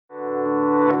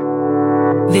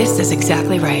This is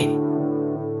exactly right.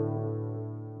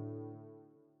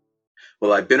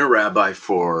 Well, I've been a rabbi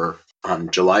for,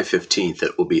 on July 15th,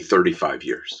 it will be 35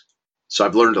 years. So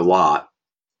I've learned a lot,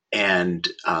 and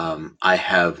I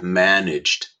have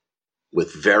managed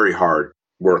with very hard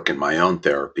work in my own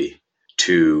therapy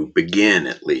to begin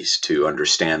at least to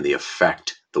understand the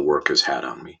effect the work has had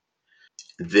on me.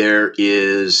 There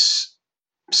is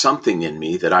something in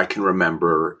me that I can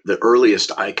remember. The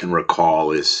earliest I can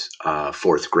recall is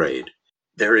fourth grade.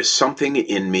 There is something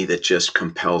in me that just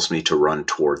compels me to run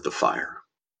toward the fire.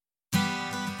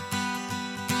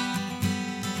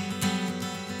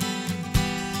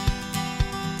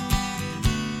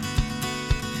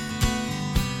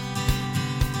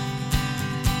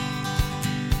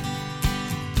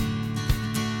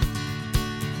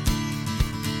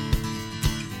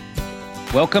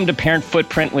 Welcome to Parent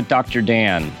Footprint with Dr.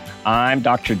 Dan. I'm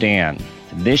Dr. Dan.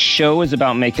 This show is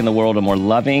about making the world a more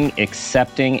loving,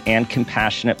 accepting, and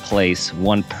compassionate place,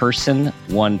 one person,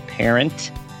 one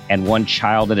parent, and one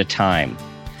child at a time.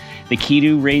 The key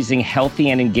to raising healthy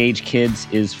and engaged kids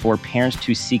is for parents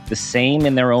to seek the same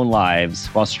in their own lives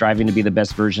while striving to be the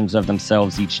best versions of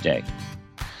themselves each day.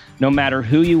 No matter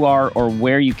who you are or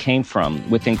where you came from,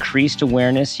 with increased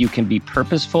awareness, you can be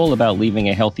purposeful about leaving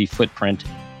a healthy footprint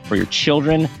for your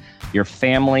children, your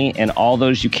family, and all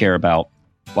those you care about,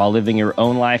 while living your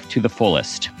own life to the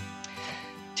fullest.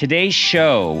 Today's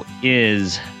show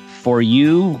is For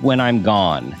You When I'm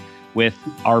Gone, with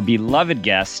our beloved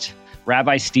guest,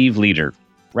 Rabbi Steve Leder.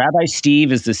 Rabbi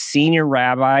Steve is the senior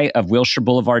rabbi of Wilshire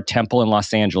Boulevard Temple in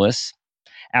Los Angeles.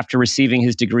 After receiving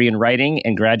his degree in writing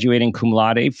and graduating cum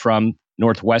laude from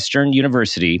Northwestern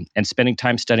University and spending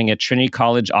time studying at Trinity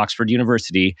College, Oxford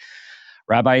University,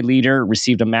 Rabbi Leder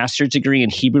received a master's degree in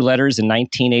Hebrew letters in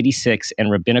 1986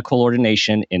 and rabbinical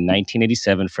ordination in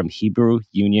 1987 from Hebrew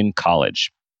Union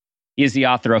College. He is the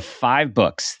author of 5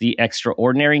 books: The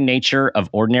Extraordinary Nature of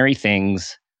Ordinary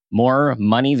Things, More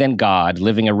Money Than God,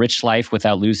 Living a Rich Life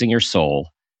Without Losing Your Soul,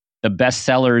 the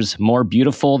bestsellers More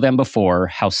Beautiful Than Before,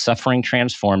 How Suffering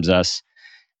Transforms Us,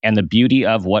 and The Beauty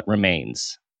of What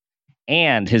Remains.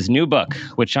 And his new book,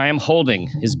 which I am holding,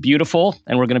 is beautiful,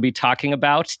 and we're going to be talking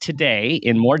about today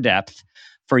in more depth,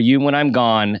 For You When I'm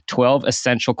Gone, 12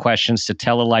 Essential Questions to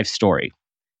Tell a Life Story.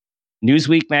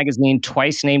 Newsweek magazine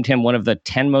twice named him one of the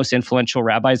 10 most influential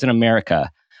rabbis in America,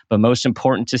 but most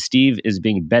important to Steve is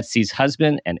being Betsy's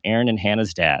husband and Aaron and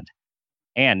Hannah's dad.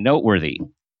 And noteworthy,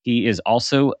 he is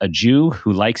also a Jew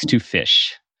who likes to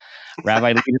fish.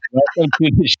 Rabbi Leder, welcome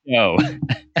to the show.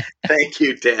 Thank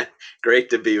you, Dan.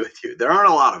 Great to be with you. There aren't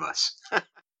a lot of us.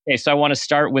 Okay, so I want to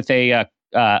start with a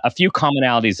few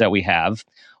commonalities that we have.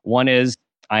 One is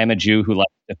I am a Jew who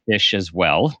likes to fish as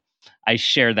well. I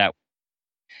share that.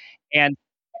 And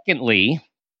secondly,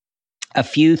 a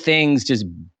few things just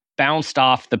bounced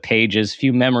off the pages.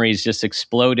 Few memories just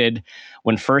exploded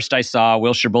when first I saw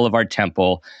Wilshire Boulevard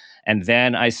Temple, and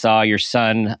then I saw your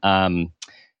son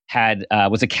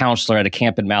was a counselor at a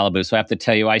camp in Malibu. So I have to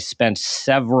tell you, I spent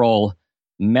several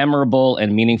memorable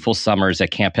and meaningful summers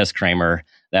at Camp Hess Kramer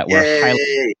that were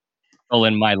highly special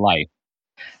in my life.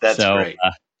 That's great.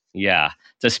 Yeah,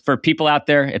 just for people out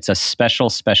there, it's a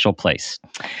special, special place.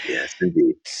 Yes,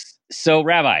 indeed. So,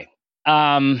 Rabbi,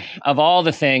 of all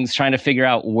the things, trying to figure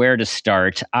out where to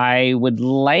start, I would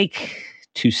like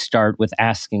to start with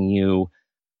asking you,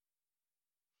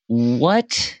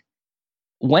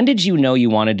 when did you know you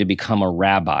wanted to become a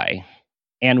rabbi?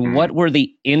 And what were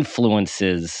the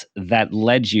influences that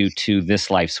led you to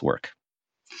this life's work?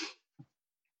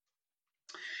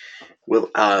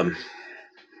 Well,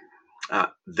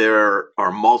 there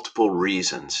are multiple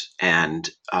reasons, and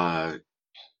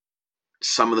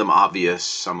some of them obvious,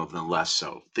 some of them less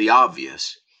so. The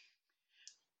obvious,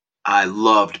 I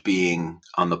loved being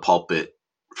on the pulpit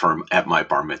at my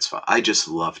bar mitzvah. I just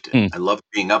loved it. I loved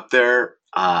being up there.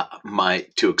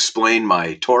 To explain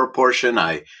my Torah portion,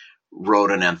 I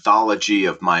wrote an anthology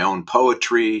of my own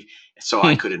poetry, so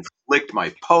I could inflict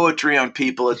my poetry on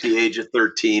people at the age of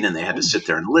 13, and they had to sit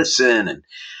there and listen.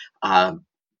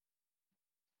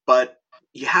 But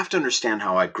you have to understand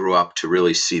how I grew up to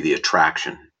really see the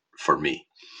attraction for me.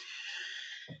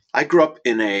 I grew up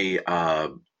in a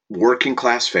working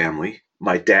class family.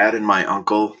 My dad and my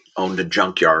uncle owned a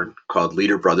junkyard called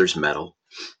Leder Brothers Metal.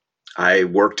 I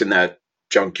worked in that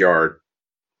junkyard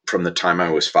from the time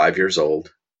I was 5 years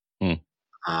old.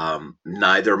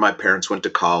 Neither of my parents went to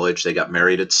college. They got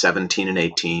married at 17 and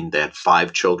 18. They had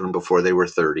 5 children before they were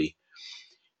 30.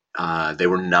 They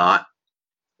were not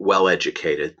well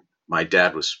educated. My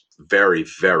dad was very,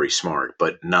 very smart,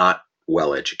 but not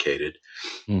well educated.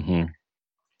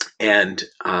 And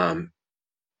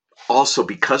also,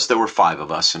 because there were five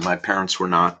of us and my parents were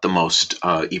not the most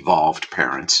evolved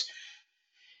parents,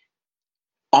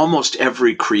 almost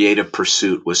every creative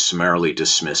pursuit was summarily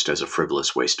dismissed as a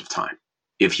frivolous waste of time.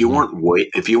 If you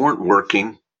Mhm. weren't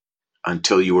working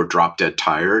until you were drop dead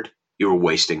tired, you were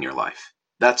wasting your life.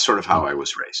 That's sort of how I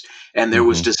was raised. And there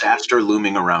was Mhm. disaster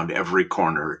looming around every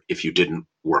corner if you didn't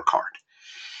work hard.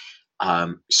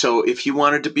 So if you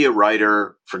wanted to be a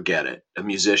writer, forget it. A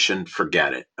musician,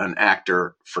 forget it. An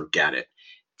actor, forget it.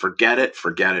 Forget it,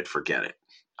 forget it, forget it.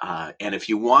 And if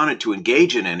you wanted to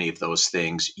engage in any of those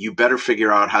things, you better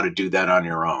figure out how to do that on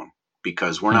your own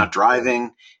because we're Hmm. not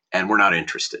driving and we're not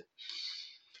interested.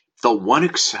 The one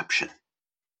exception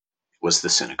was the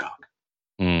synagogue.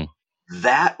 Mm.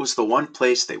 That was the one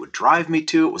place they would drive me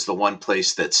to. It was the one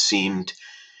place that seemed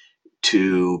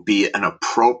to be an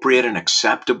appropriate and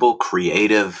acceptable,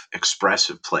 creative,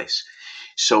 expressive place.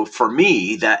 So for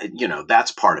me,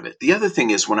 that's part of it. The other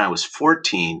thing is when I was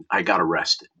 14, I got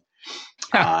arrested.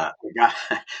 Ha.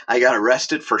 I got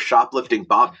arrested for shoplifting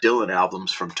Bob Dylan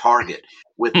albums from Target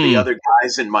with the Hmm. other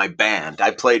guys in my band.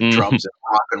 I played Mhm. drums in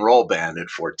a rock and roll band at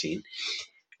 14.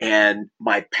 And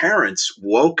my parents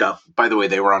woke up. By the way,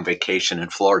 they were on vacation in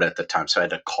Florida at the time, so I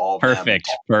had to call them and Perfect.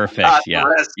 tell them I got Perfect. Yeah.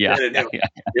 arrested. Yeah. And Yeah. Yeah.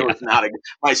 it Yeah. was not a.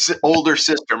 My older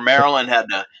sister Marilyn had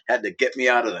to get me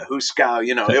out of the hooskow.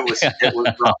 It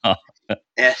was rough.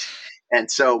 Yeah. And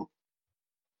so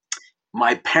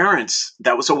my parents,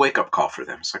 that was a wake up call for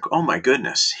them. It's like, oh my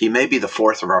goodness, he may be the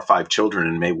fourth of our five children,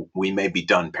 and we may be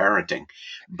done parenting,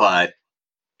 but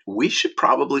we should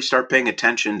probably start paying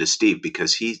attention to Steve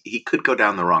because he could go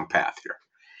down the wrong path here.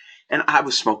 And I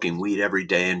was smoking weed every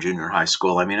day in junior high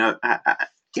school. I mean,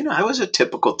 I was a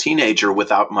typical teenager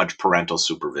without much parental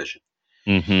supervision.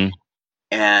 Mhm.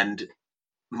 And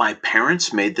my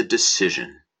parents made the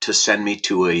decision to send me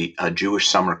to a Jewish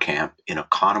summer camp in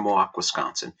Oconomowoc,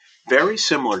 Wisconsin, very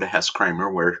similar to Hess Kramer,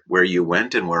 where you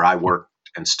went and where I worked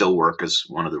and still work as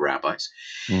one of the rabbis.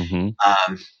 Mhm.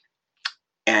 Um,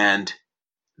 and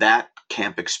that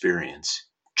camp experience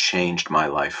changed my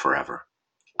life forever.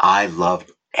 I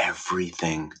loved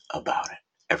everything about it,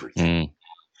 everything.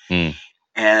 Mm. Mm.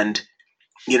 And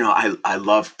I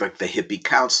loved like the hippie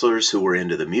counselors who were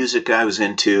into the music I was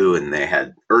into, and they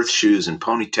had earth shoes and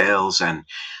ponytails. And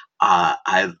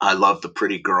I loved the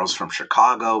pretty girls from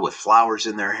Chicago with flowers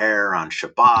in their hair on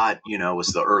Shabbat. It was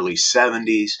the early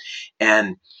 70s.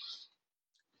 And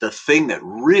the thing that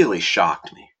really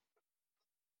shocked me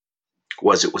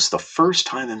was it was the first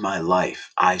time in my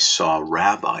life I saw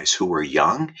rabbis who were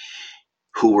young,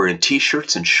 who were in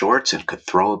t-shirts and shorts and could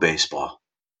throw a baseball.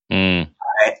 Mm.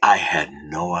 I had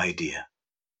no idea.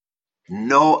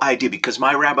 No idea because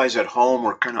my rabbis at home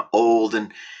were kind of old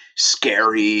and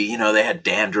scary. They had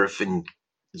dandruff and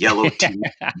yellow teeth.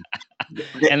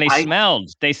 They, And they I smelled.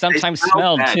 They they sometimes smelled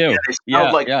smelled bad. Yeah, too. they smelled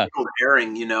Yeah. like Yeah. pickled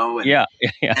herring, and Yeah.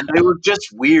 Yeah. and they were just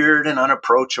weird and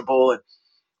unapproachable.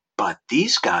 But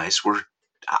these guys were.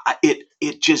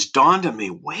 It just dawned on me.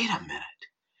 Wait a minute.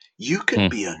 You can Mm.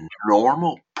 be a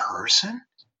normal person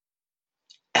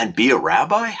and be a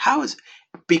rabbi. How is?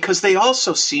 Because they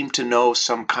also seem to know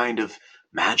some kind of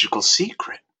magical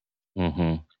secret.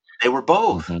 Mhm. They were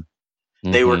both. Mhm.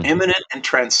 They were Mhm. immanent and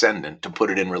transcendent, to put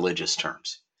it in religious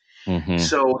terms. Mhm.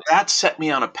 So that set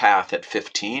me on a path at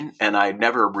 15, and I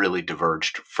never really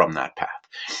diverged from that path.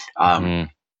 Um, Mhm.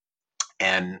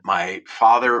 and my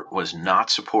father was not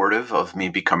supportive of me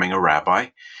becoming a rabbi.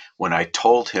 When I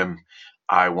told him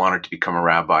I wanted to become a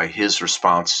rabbi, his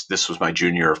response, this was my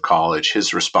junior year of college,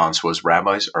 his response was,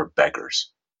 rabbis are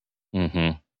beggars.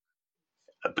 Mhm.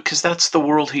 Because that's the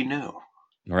world he knew.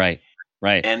 Right.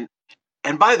 Right. And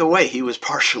And by the way, he was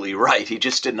partially right. He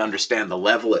just didn't understand the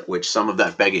level at which some of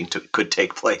that begging could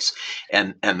take place,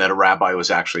 and that a rabbi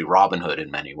was actually Robin Hood in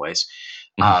many ways.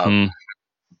 Um, Mhm.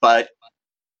 but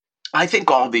I think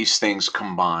all these things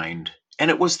combined, and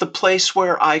it was the place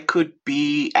where I could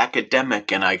be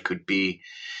academic and I could be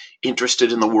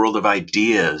interested in the world of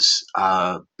ideas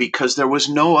because there was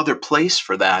no other place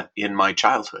for that in my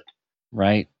childhood.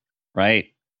 Right. Right.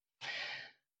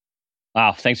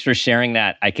 Wow, thanks for sharing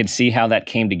that. I could see how that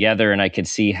came together, and I could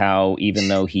see how, even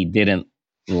though he didn't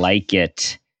like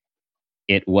it,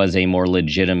 it was a more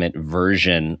legitimate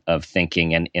version of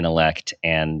thinking and intellect,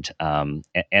 and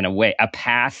a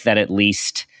path that at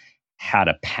least had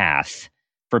a path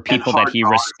for And people that hard he to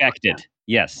argue respected. against.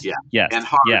 Yes, Yeah. yes, And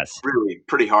hard, yes, really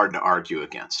pretty hard to argue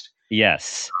against.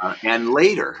 yes. And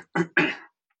later,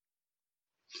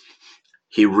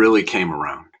 he really came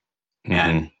around. Hmm.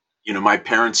 And, my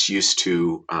parents used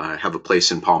to have a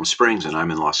place in Palm Springs, and I'm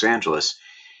in Los Angeles.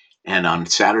 And on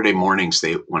Saturday mornings,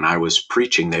 when I was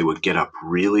preaching, they would get up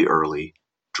really early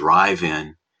drive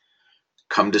in,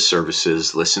 come to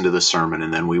services, listen to the sermon,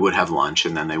 and then we would have lunch,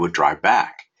 and then they would drive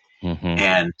back. Mm-hmm.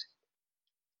 And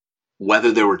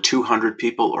whether there were 200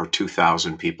 people or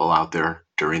 2,000 people out there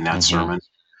during that sermon,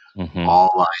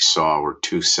 all I saw were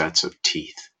two sets of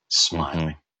teeth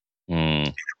smiling. It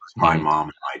was my mom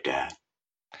and my dad.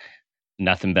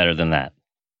 Nothing better than that.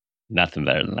 Nothing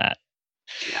better than that.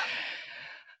 Yeah.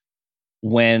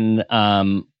 When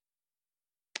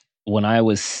I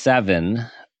was 7,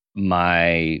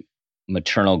 my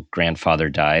maternal grandfather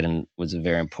died, and was a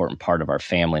very important part of our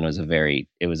family, and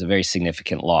it was a very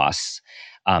significant loss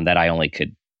that I only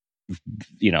could,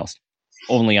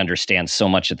 only understand so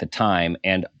much at the time.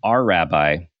 And our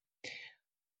rabbi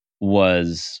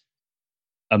was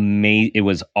amazing. It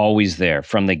was always there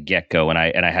from the get-go, and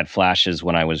I had flashes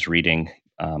when I was reading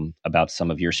about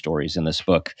some of your stories in this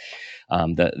book.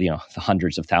 The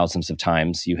hundreds of thousands of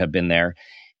times you have been there,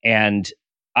 and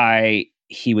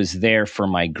he was there for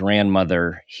my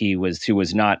grandmother. Who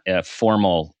was not a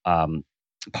formal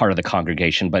part of the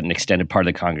congregation, but an extended part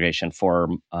of the congregation for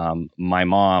my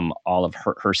mom, all of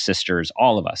her sisters,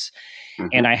 all of us. Mm-hmm.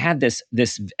 And I had this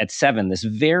at 7, this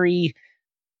very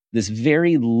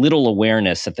little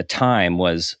awareness at the time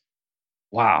was,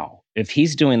 wow, if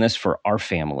he's doing this for our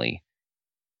family,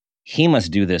 he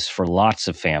must do this for lots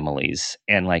of families.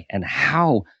 And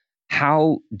how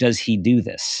does he do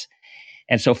this?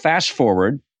 And so fast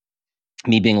forward,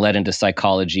 me being led into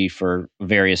psychology for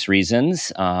various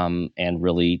reasons, and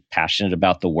really passionate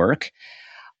about the work.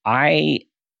 I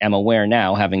am aware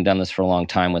now, having done this for a long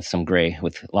time with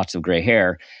lots of gray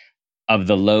hair, of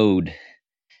the load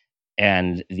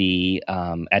and the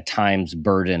at times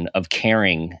burden of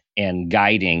caring and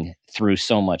guiding through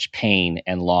so much pain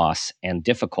and loss and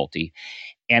difficulty.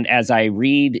 And as I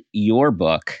read your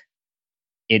book,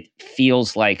 it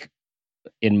feels like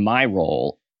in my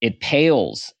role, it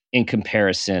pales in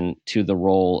comparison to the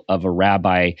role of a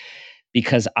rabbi,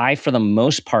 because I, for the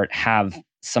most part, have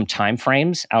some time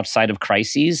frames outside of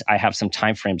crises. I have some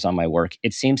time frames on my work.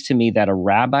 It seems to me that a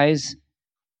rabbi's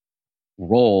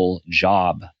role,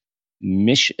 job,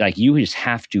 mission, like you just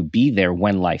have to be there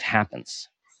when life happens.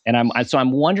 And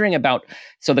I'm wondering about,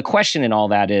 so the question in all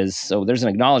that is, so there's an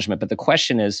acknowledgement, but the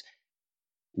question is,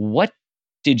 what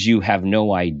did you have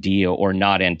no idea or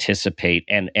not anticipate,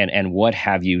 and what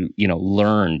have you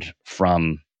learned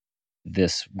from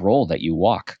this role that you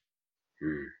walk?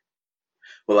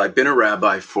 Well, I've been a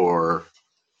rabbi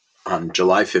on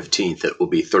July 15th, it will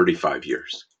be 35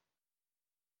 years.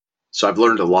 So I've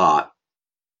learned a lot.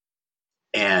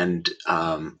 And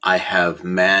I have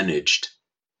managed,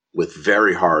 with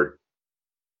very hard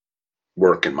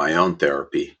work in my own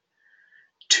therapy,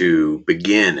 to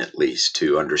begin at least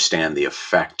to understand the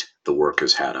effect the work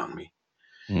has had on me.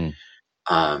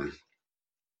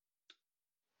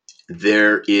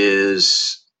 There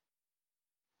is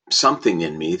something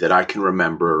in me that I can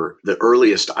remember. The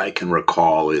earliest I can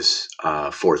recall is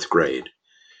 4th grade.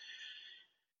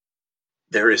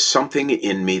 There is something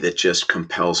in me that just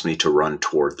compels me to run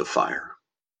toward the fire.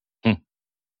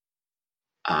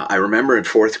 I remember in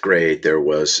 4th grade, there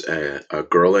was a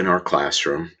girl in our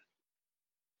classroom.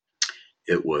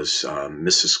 It was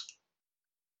Mrs.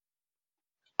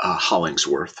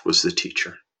 Hollingsworth was the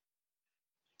teacher.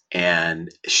 And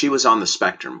she was on the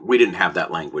spectrum. We didn't have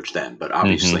that language then, but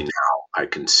obviously now I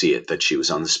can see it, that she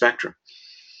was on the spectrum.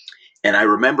 And I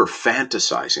remember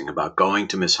fantasizing about going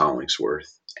to Miss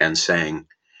Hollingsworth and saying,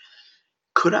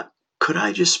 could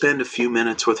I just spend a few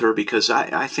minutes with her, because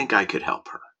I think I could help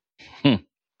her.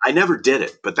 I never did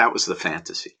it, but that was the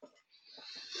fantasy.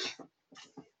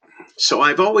 So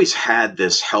I've always had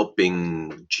this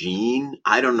helping gene.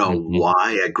 I don't know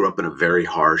why. I grew up in a very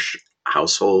harsh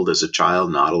household as a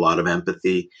child, not a lot of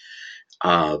empathy.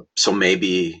 So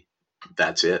maybe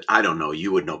that's it. I don't know.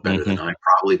 You would know better than I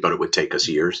probably, but it would take us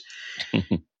years.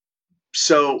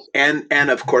 So, and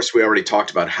of course, we already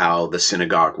talked about how the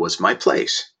synagogue was my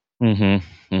place.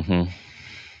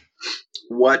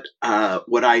 What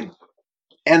I,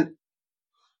 and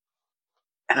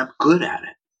I'm good at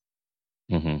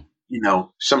it.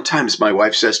 Sometimes my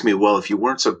wife says to me, well, if you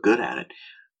weren't so good at it,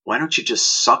 why don't you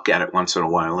just suck at it once in a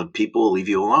while and people will leave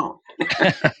you alone?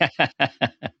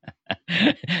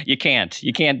 You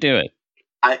can't do it.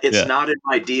 It's not in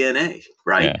my DNA,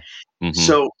 right? Yeah.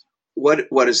 So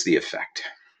what is the effect?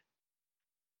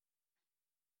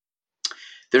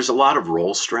 There's a lot of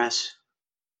role stress.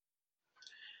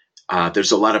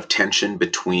 There's a lot of tension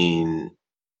between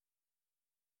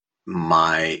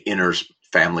my inner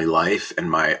family life and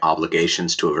my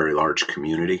obligations to a very large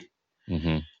community.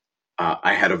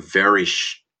 I had a very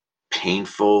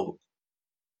painful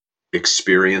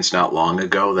experience not long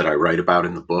ago that I write about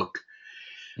in the book,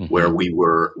 where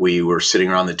Mm-hmm. we were sitting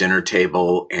around the dinner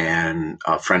table, and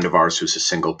a friend of ours who's a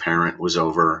single parent was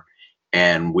over,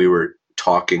 and we were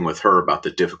talking with her about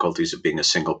the difficulties of being a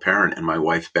single parent. And my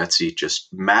wife, Betsy, just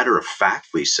matter of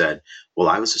factly said, well,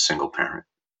 I was a single parent.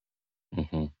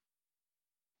 Mm-hmm.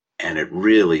 And it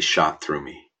really shot through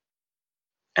me.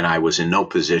 And I was in no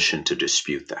position to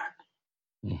dispute that.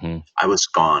 Mm-hmm. I was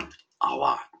gone a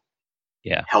lot,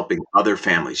 Yeah. helping other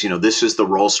families. This is the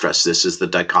role stress. This is the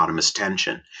dichotomous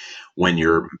tension. When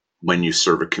Mm-hmm. when you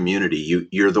serve a community,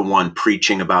 you're the one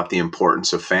preaching about the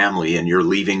importance of family, and you're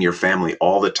leaving your family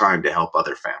all the time to help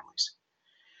other families.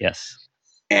 Yes.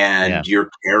 Yeah. And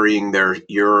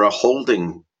you're a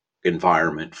holding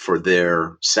environment for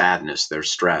their sadness, their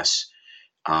stress,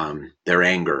 their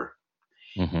anger.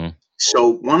 Mm-hmm. So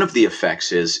one of the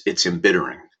effects is it's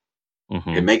embittering. It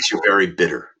Mm-hmm. makes you very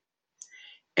bitter.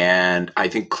 And I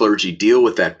think clergy deal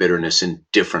with that bitterness in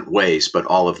different ways, but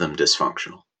all of them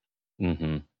dysfunctional.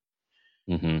 Mm-hmm.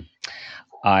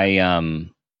 Mm-hmm.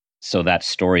 So that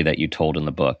story that you told in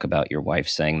the book about your wife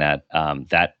saying that,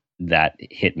 that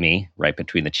hit me right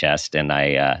between the chest. And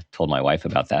I told my wife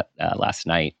about that last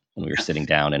night when we were sitting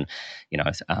down. And, I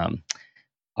was,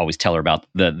 always tell her about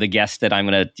the guests that I'm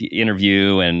going to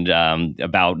interview and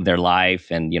about their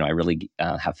life. And, I really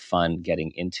have fun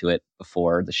getting into it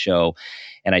before the show.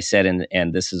 And I said,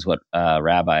 and this is what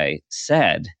Rabbi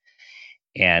said.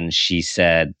 And she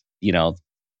said,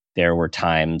 there were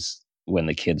times when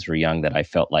the kids were young that I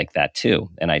felt like that too.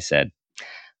 And I said,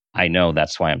 I know,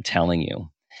 that's why I'm telling you.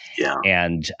 Yeah.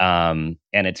 And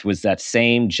it was that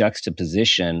same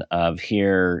juxtaposition of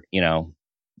here,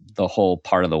 the whole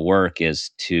part of the work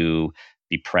is to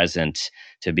be present,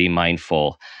 to be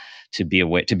mindful, to be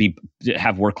aware, to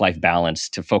have work-life balance,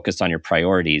 to focus on your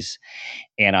priorities.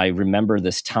 And I remember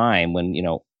this time when,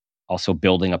 also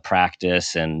building a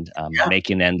practice and Yeah.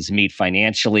 making ends meet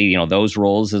financially, those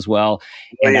roles as well.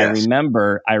 Oh, And yes.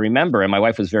 I remember, and my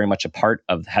wife was very much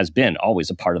has been always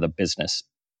a part of the business.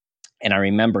 And I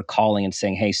remember calling and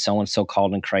saying, hey, so-and-so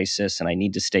called in crisis and I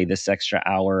need to stay this extra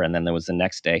hour. And then there was the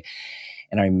next day.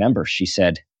 And I remember she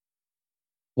said,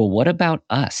 well, what about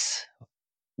us?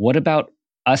 What about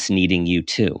us needing you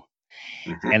too?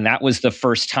 Mm-hmm. And that was the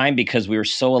first time because we were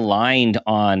so aligned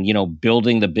on,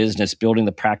 building the business, building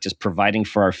the practice, providing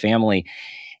for our family.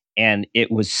 And it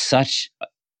was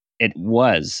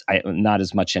not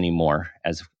as much anymore.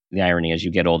 As the irony, as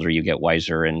you get older, you get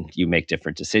wiser and you make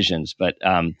different decisions. But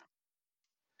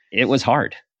it was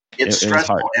hard. It's It was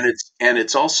hard. stressful, and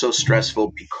it's also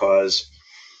stressful because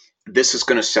this is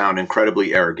going to sound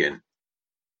incredibly arrogant,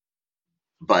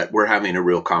 but we're having a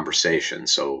real conversation.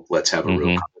 So let's have a real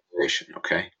Mm-hmm. conversation.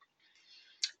 Okay.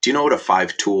 Do you know what a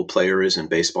 5-tool player is in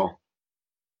baseball?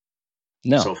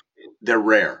 No. So they're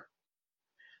rare.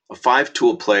 A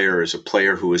 5-tool player is a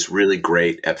player who is really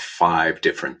great at 5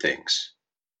 different things.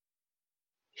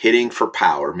 Hitting for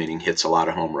power, meaning hits a lot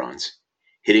of home runs.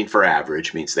 Hitting for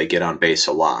average means they get on base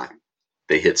a lot.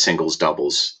 They hit singles,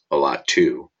 doubles a lot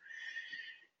too.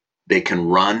 They can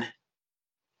run,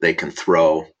 they can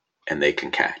throw, and they can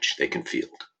catch. They can field.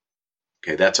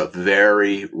 Okay, that's a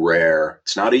very rare,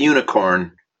 it's not a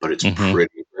unicorn, but it's Mm-hmm.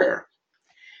 pretty rare.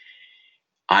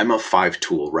 I'm a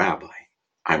 5-tool rabbi.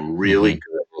 I'm really Mm-hmm.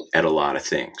 good at a lot of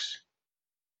things.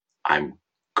 I'm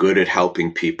good at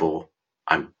helping people.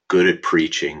 I'm good at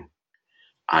preaching.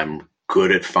 I'm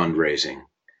good at fundraising.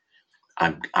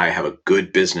 I have a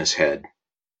good business head,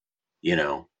 you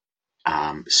know.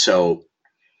 So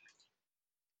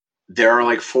there are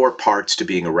like 4 parts to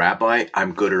being a rabbi.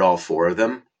 I'm good at all 4 of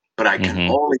them, but I can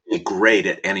Mm-hmm. only be great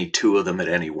at any 2 of them at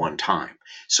any one time.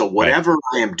 So Right. whatever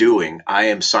I am doing, I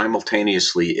am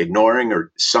simultaneously ignoring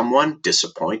or someone,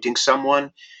 disappointing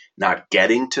someone, not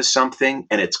getting to something,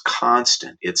 and it's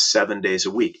constant. It's 7 days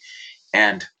a week.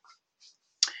 And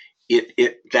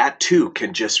it that too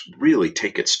can just really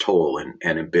take its toll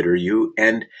and embitter you.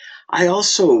 And I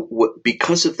also,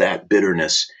 because of that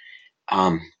bitterness,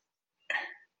 um,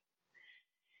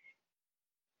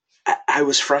 I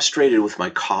was frustrated with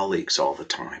my colleagues all the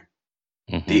time.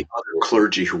 Mm-hmm. The other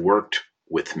clergy who worked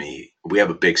with me, we have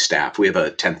a big staff. We have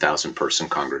a 10,000 person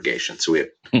congregation. So we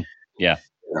have, Yeah.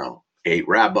 8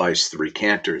 rabbis, 3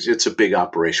 cantors. It's a big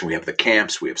operation. We have the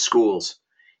camps, we have schools.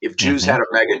 If Jews Mm-hmm. had a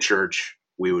mega church,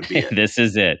 we would be it. This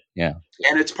is it. Yeah.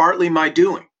 And it's partly my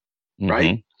doing,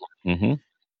 right? Mm-hmm. Mm-hmm.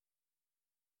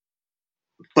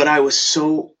 But I was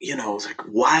so, like,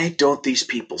 why don't these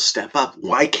people step up?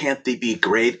 Why can't they be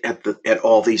great at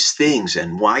all these things?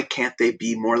 And why can't they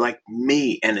be more like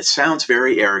me? And it sounds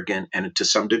very arrogant, and to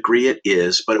some degree it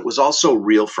is, but it was also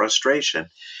real frustration.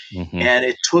 Mm-hmm. And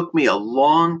it took me a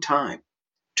long time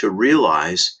to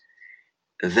realize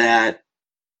that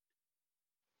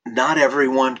not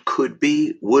everyone could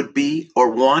be, would be,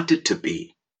 or wanted to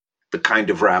be the kind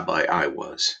of rabbi I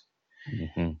was.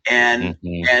 Mm-hmm. And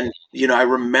Mm-hmm. I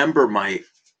remember my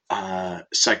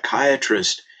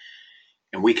psychiatrist,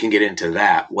 and we can get into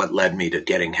that, what led me to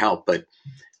getting help. But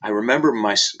I remember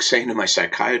saying to my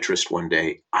psychiatrist one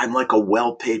day, I'm like a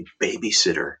well-paid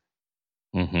babysitter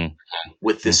Mm-hmm.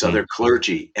 with this Mm-hmm. other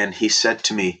clergy. And he said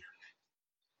to me,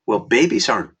 well, babies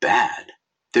aren't bad.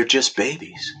 They're just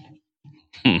babies.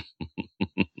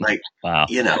 Like, Wow.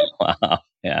 Wow.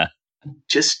 Yeah.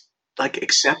 just like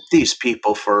accept these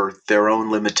people for their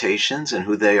own limitations and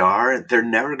who they are. They're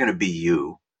never going to be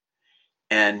you,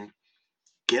 and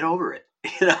get over it.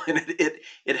 And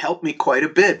it helped me quite a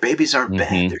bit. Babies aren't bad;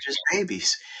 Mm-hmm. they're just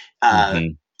babies.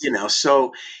 Mm-hmm.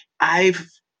 So I've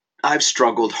I've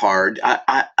struggled hard.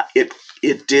 It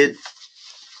it did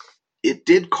it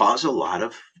did cause a lot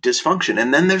of dysfunction,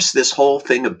 and then there's this whole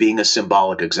thing of being a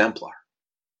symbolic exemplar,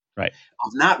 Right.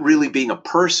 of not really being a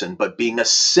person, but being a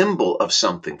symbol of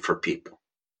something for people,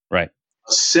 Right.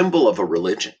 a symbol of a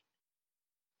religion.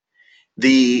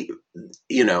 The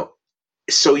you know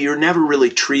so you're never really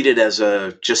treated as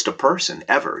just a person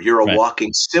ever. You're a Right.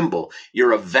 walking symbol.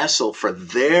 You're a vessel for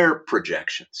their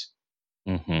projections,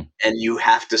 Mm-hmm. and you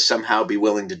have to somehow be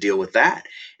willing to deal with that.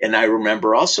 And I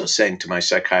remember also saying to my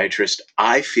psychiatrist,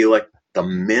 I feel like the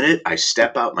minute I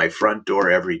step out my front door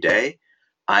every day,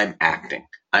 I'm acting,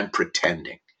 I'm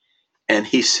pretending. And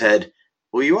he said,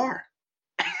 well, you are.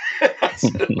 I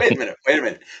said, wait a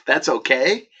minute, that's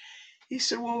okay. He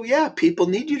said, well, yeah, people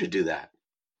need you to do that.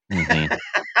 Mm-hmm.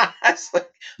 I was like,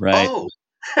 Right. oh.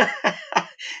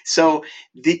 So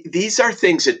these are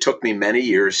things that took me many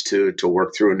years to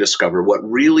work through and discover. What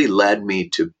really led me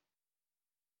to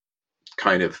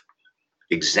kind of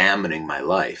examining my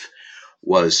life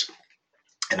was,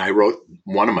 and I wrote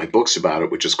one of my books about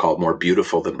it, which is called More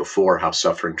Beautiful Than Before, How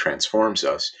Suffering Transforms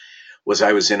Us, was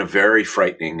I was in a very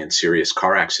frightening and serious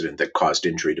car accident that caused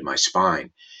injury to my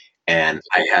spine. And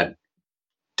I had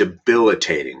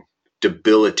debilitating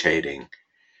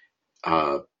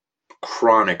uh,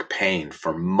 chronic pain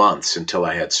for months until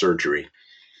I had surgery.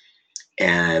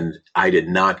 And I did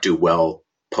not do well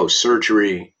post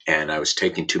surgery, and I was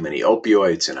taking too many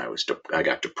opioids, and I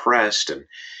got depressed, and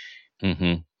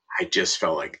Mm-hmm. I just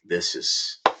felt like there's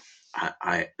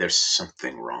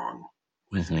something wrong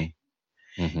with Mm-hmm. me.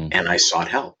 Mm-hmm. And I sought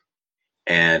help.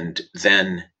 And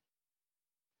then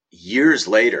years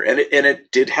later, and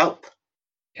it did help.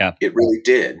 Yeah. It really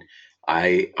did.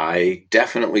 I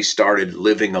definitely started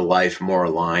living a life more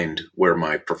aligned, where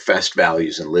my professed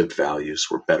values and lived values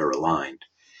were better aligned,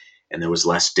 and there was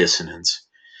less dissonance.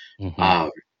 Mm-hmm.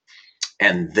 Um,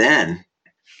 and then,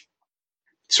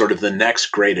 sort of the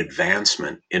next great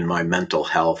advancement in my mental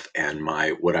health and my,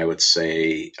 what I would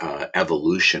say,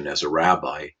 evolution as a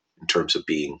rabbi in terms of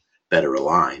being better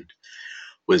aligned,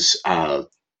 was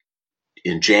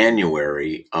in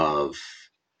January of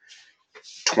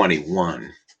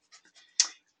 21.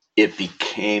 It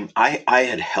became, I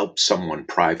had helped someone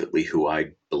privately who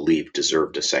I believed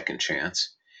deserved a second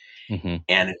chance. Mm-hmm.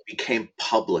 And it became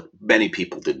public. Many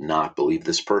people did not believe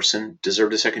this person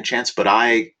deserved a second chance, but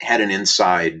I had an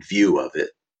inside view of it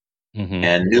Mm-hmm.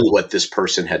 and knew what this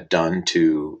person had done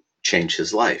to change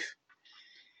his life.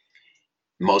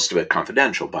 Most of it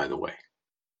confidential, by the way.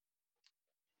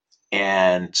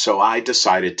 And so I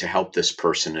decided to help this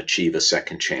person achieve a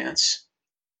second chance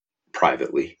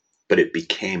privately, but it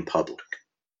became public.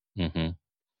 Mm-hmm.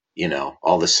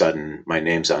 All of a sudden my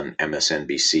name's on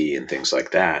MSNBC and things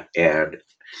like that. And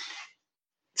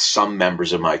some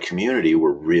members of my community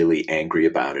were really angry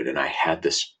about it. And I had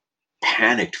this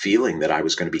panicked feeling that I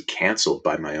was going to be canceled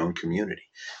by my own community,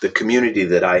 the community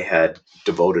that I had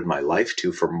devoted my life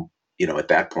to for, at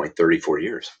that point, 34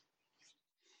 years.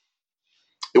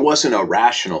 It wasn't a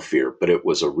rational fear, but it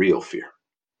was a real fear.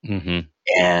 Mm-hmm.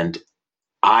 And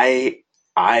I,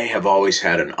 I have always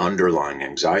had an underlying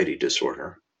anxiety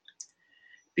disorder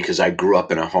because I grew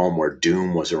up in a home where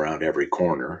doom was around every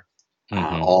corner,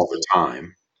 Mm-hmm. all the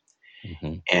time.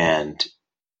 Mm-hmm. And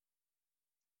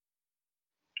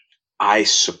I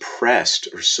suppressed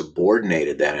or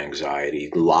subordinated that anxiety,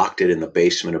 locked it in the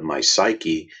basement of my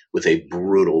psyche with a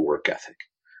brutal work ethic.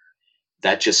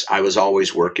 I was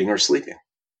always working or sleeping,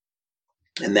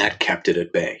 and that kept it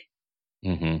at bay.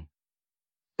 Mm-hmm.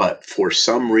 But for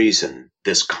some reason,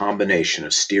 this combination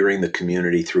of steering the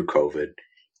community through COVID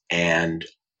and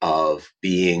of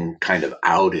being kind of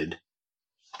outed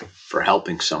for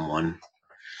helping someone,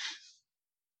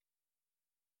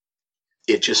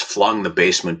 it just flung the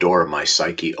basement door of my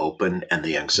psyche open, and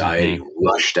the anxiety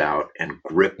rushed out and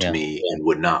gripped me and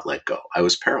would not let go. I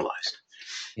was paralyzed.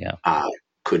 Yeah.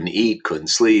 Couldn't eat, couldn't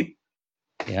sleep.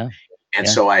 Yeah. And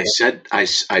so I said, I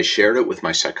shared it with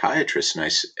my psychiatrist,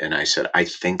 and I said, I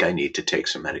think I need to take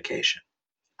some medication.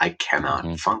 I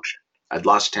cannot function. I'd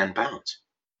lost 10 pounds.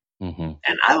 And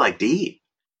I like to eat.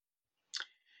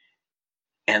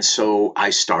 And so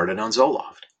I started on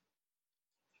Zoloft.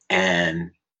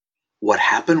 And what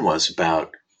happened was,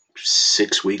 about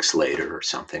 6 weeks later or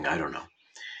something, I don't know,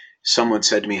 someone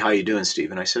said to me, "How you doing,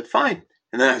 Steve?" And I said, "Fine."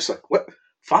 And then I was like, "What?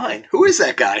 Fine? Who is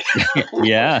that guy?"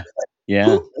 Yeah.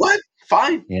 What?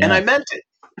 Fine. Yeah. And I meant it.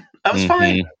 I was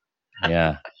fine.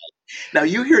 Yeah. Now,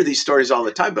 you hear these stories all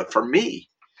the time, but for me,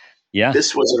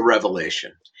 this was a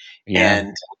revelation.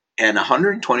 Yeah. And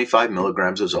 125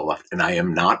 milligrams of Zoloft, and I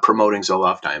am not promoting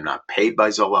Zoloft. I am not paid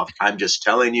by Zoloft. I'm just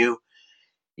telling you,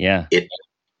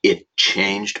 it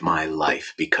changed my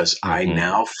life, because I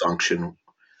now function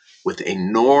with a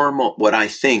normal, what I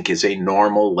think is a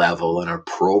normal level, an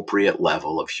appropriate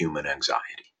level of human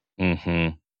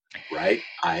anxiety. Right?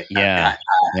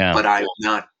 But I'm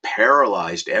not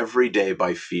paralyzed every day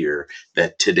by fear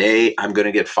that today I'm going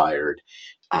to get fired.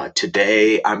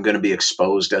 Today I'm going to be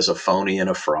exposed as a phony and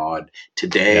a fraud.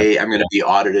 Today I'm going to be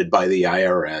audited by the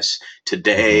IRS.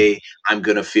 Today I'm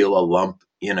going to feel a lump,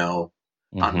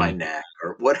 on my neck,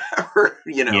 or whatever,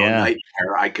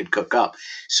 nightmare I could cook up.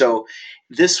 So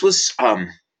this was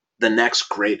the next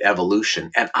great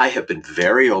evolution. And I have been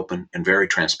very open and very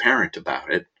transparent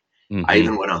about it. I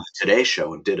even went on the Today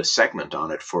Show and did a segment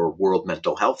on it for World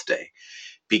Mental Health Day,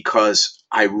 because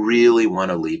I really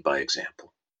want to lead by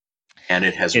example. And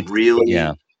it has really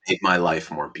made my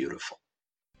life more beautiful.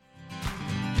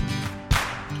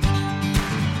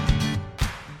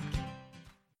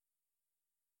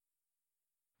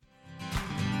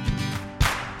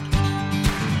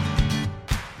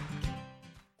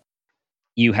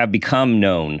 You have become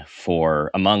known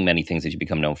for, among many things that you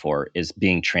become known for, is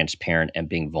being transparent and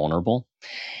being vulnerable,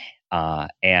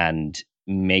 and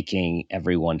making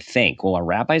everyone think, well, a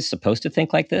rabbi's supposed to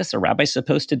think like this? A rabbi's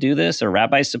supposed to do this? A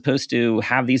rabbi's supposed to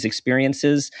have these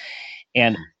experiences?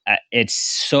 And it's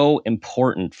so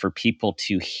important for people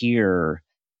to hear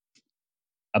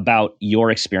about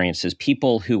your experiences,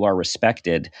 people who are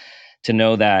respected, to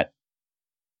know that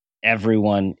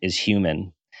everyone is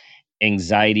human.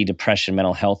 Anxiety, depression,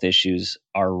 mental health issues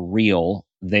are real.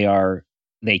 They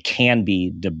can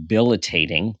be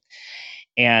debilitating,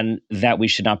 and that we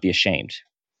should not be ashamed.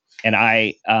 And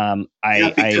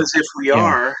because if we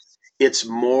are, it's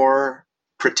more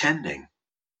pretending.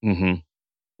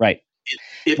 Right.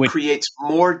 It creates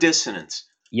more dissonance.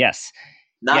 Yes.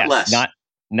 Not less.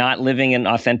 Not living in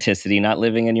authenticity, not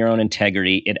living in your own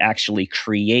integrity. It actually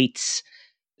creates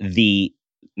the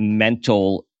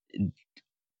mental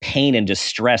pain and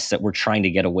distress that we're trying to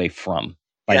get away from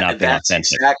by not being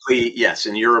authentic. Exactly. Yes.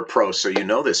 And you're a pro, so you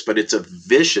know this, but it's a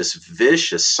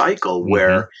vicious cycle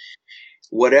where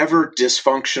whatever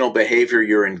dysfunctional behavior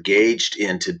you're engaged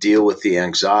in to deal with the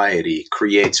anxiety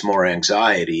creates more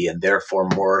anxiety, and therefore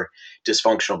more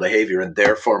dysfunctional behavior, and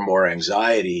therefore more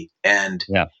anxiety. And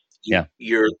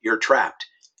you're trapped.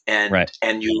 And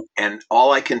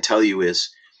all I can tell you is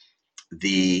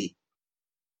the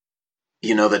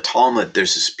Talmud,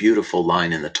 there's this beautiful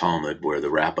line in the Talmud where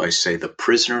the rabbis say the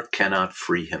prisoner cannot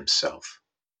free himself.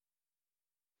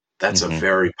 That's a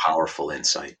very powerful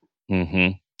insight.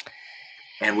 And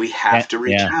we have to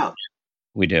reach out.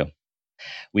 We do.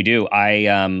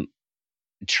 I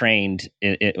trained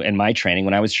in my training,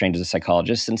 when I was trained as a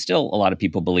psychologist, and still a lot of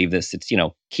people believe this. It's,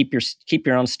 keep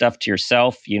your own stuff to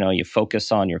yourself. You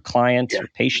focus on your client, your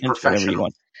patient, whatever you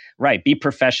want. Right. Be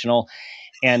professional.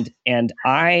 And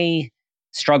I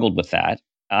struggled with that.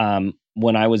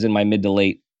 When I was in my mid to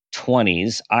late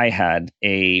 20s, I had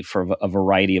for a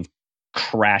variety of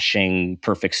crashing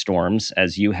perfect storms,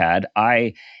 as you had.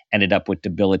 I ended up with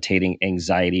debilitating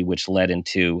anxiety, which led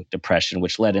into depression,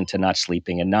 which led into not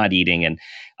sleeping and not eating. And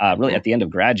really at the end of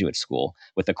graduate school,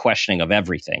 with the questioning of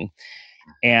everything.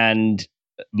 And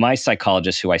my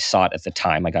psychologist, who I sought at the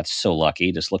time, I got so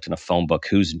lucky, just looked in a phone book,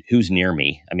 who's near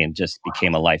me. I mean, just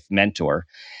became a life mentor.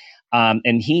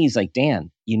 And he's like,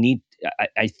 Dan,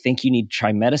 I think you need to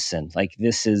try medicine. Like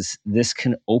this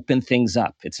can open things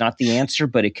up. It's not the answer,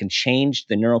 but it can change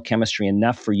the neurochemistry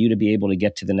enough for you to be able to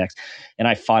get to the next. And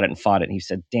I fought it. And he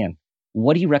said, Dan,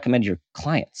 what do you recommend your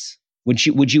clients? What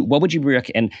would you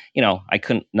recommend? And, I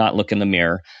couldn't not look in the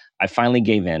mirror. I finally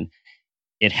gave in.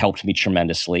 It helped me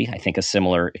tremendously. I think a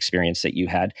similar experience that you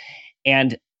had.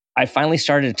 And I finally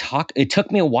started to talk. It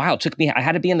took me a while. I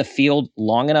had to be in the field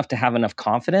long enough to have enough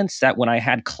confidence that when I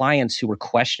had clients who were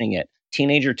questioning it,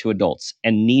 teenager to adults,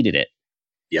 and needed it,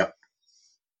 Yep.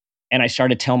 and I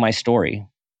started to tell my story,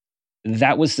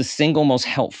 that was the single most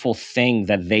helpful thing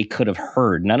that they could have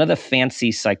heard. None of the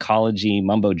fancy psychology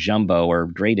mumbo jumbo or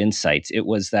great insights. It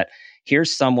was that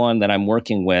here's someone that I'm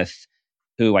working with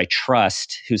who I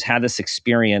trust, who's had this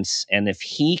experience. And if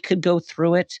he could go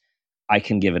through it, I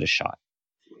can give it a shot.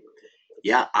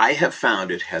 Yeah, I have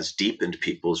found it has deepened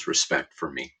people's respect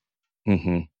for me,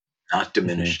 not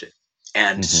diminished it.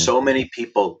 And so many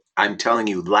people, I'm telling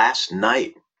you, last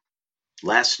night,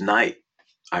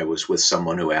 I was with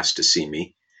someone who asked to see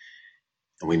me,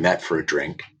 and we met for a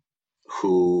drink,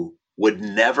 who would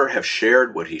never have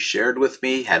shared what he shared with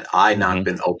me had I not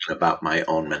been open about my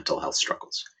own mental health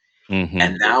struggles.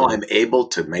 And now I'm able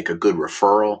to make a good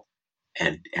referral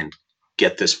and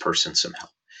get this person some help.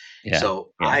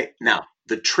 Now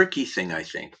the tricky thing, I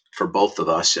think, for both of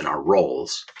us in our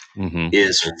roles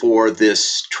is for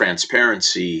this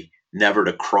transparency never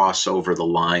to cross over the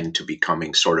line to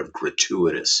becoming sort of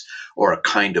gratuitous or a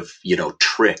kind of,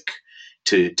 trick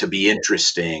to be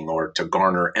interesting or to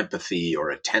garner empathy or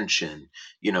attention.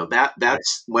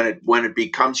 That's when it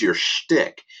becomes your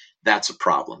shtick, that's a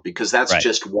problem, because that's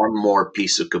just one more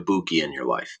piece of kabuki in your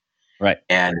life. Right.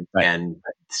 And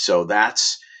so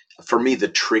that's, for me, the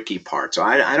tricky part. So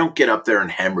I don't get up there and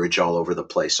hemorrhage all over the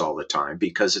place all the time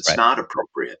because it's not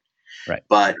appropriate. Right.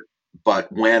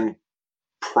 But when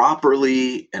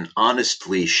properly and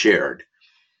honestly shared,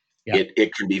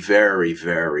 it can be very,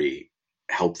 very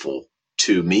helpful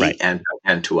to me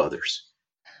and to others.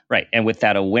 Right. And with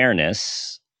that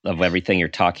awareness of everything you're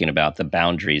talking about, the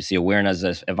boundaries, the awareness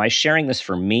of, am I sharing this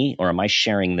for me or am I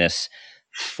sharing this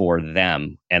for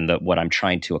them and what I'm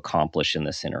trying to accomplish in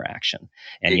this interaction?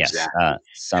 And exactly.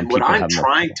 Some and people what I'm have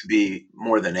trying to be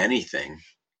more than anything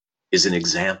is an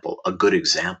example, a good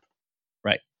example.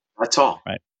 Right. That's all.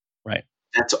 Right.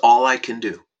 That's all I can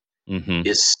do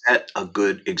is set a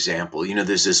good example.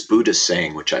 There's this Buddhist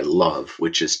saying, which I love,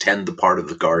 which is tend the part of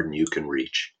the garden you can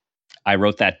reach. I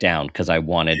wrote that down because I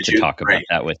wanted to talk about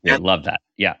that with you. Love that.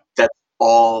 Yeah. That's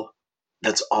all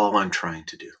I'm trying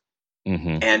to do.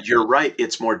 And you're right.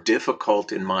 It's more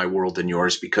difficult in my world than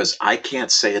yours because I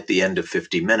can't say at the end of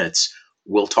 50 minutes,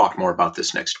 we'll talk more about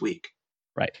this next week.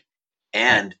 Right.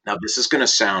 And now this is going to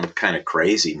sound kind of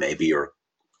crazy maybe or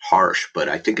harsh, but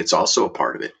I think it's also a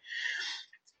part of it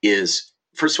is,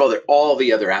 first of all, there are all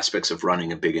the other aspects of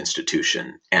running a big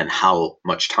institution and how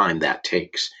much time that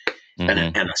takes.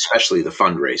 And especially the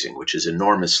fundraising, which is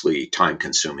enormously time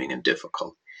consuming and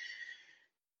difficult.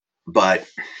 But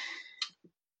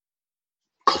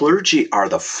clergy are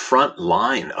the front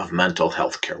line of mental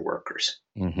health care workers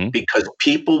because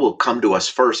people will come to us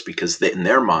first because in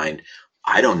their mind,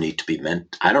 I don't need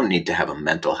to have a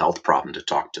mental health problem to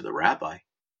talk to the rabbi.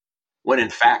 When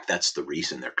in fact, that's the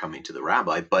reason they're coming to the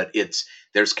rabbi, but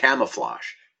there's camouflage,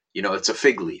 it's a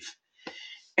fig leaf.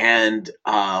 And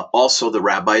also the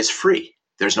rabbi is free.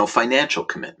 There's no financial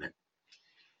commitment.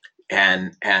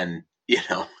 And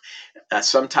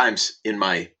sometimes in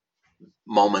my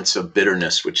moments of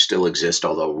bitterness, which still exist,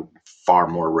 although far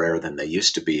more rare than they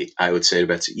used to be, I would say to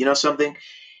Betsy, something,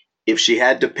 if she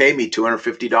had to pay me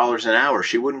 $250 an hour,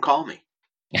 she wouldn't call me.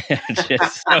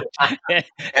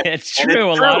 It's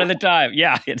true a lot of the time.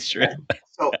 Yeah, it's true.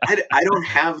 So I don't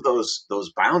have those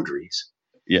boundaries.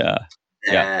 Yeah.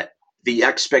 The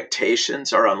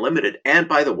expectations are unlimited. And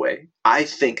by the way, I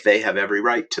think they have every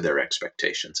right to their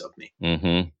expectations of me.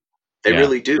 They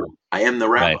really do. I am the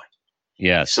rabbi. Right.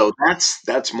 Yeah. So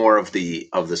that's more of the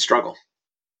struggle.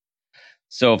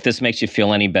 So if this makes you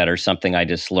feel any better, something I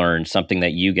just learned, something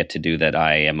that you get to do that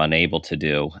I am unable to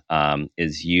do,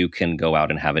 is you can go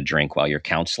out and have a drink while you're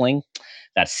counseling.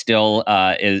 That still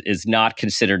is not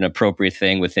considered an appropriate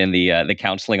thing within the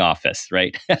counseling office,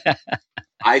 right?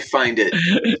 I find it.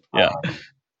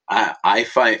 I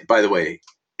find, by the way,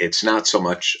 it's not so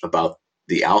much about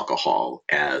the alcohol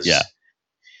as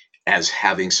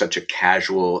having such a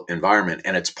casual environment,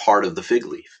 and it's part of the fig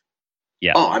leaf.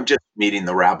 Yeah. Oh, I'm just meeting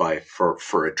the rabbi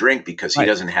for a drink because he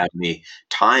doesn't have me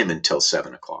time until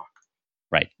 7:00.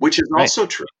 Right. Which is also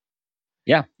true.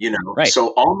 Yeah.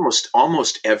 So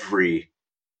almost every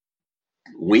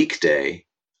weekday,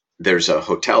 there's a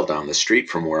hotel down the street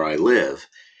from where I live.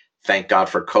 Thank God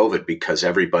for COVID, because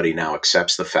everybody now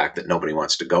accepts the fact that nobody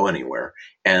wants to go anywhere.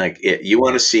 And you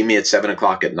want to see me at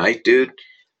 7:00 at night, dude?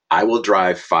 I will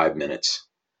drive 5 minutes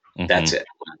That's it.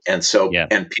 And so, Yeah.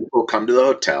 and people come to the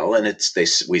hotel, and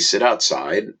we sit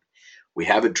outside, we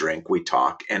have a drink, we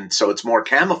talk. And so it's more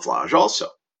camouflage also,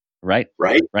 Right.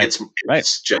 right? Right. Right.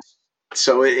 It's just,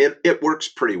 so it works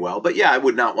pretty well. But yeah, I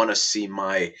would not want to see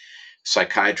my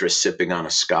psychiatrist sipping on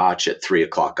a scotch at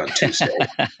 3:00 on Tuesday.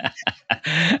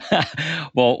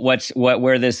 Well,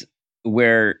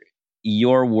 where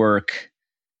your work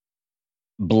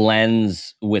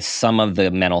blends with some of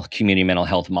the community mental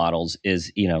health models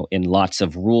is, in lots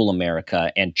of rural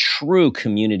America and true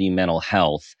community mental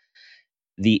health,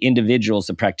 the individuals,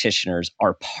 the practitioners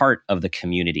are part of the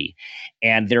community.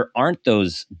 And there aren't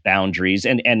those boundaries.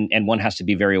 And one has to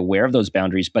be very aware of those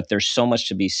boundaries, but there's so much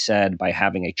to be said by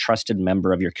having a trusted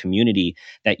member of your community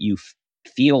that you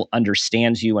feel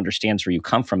understands where you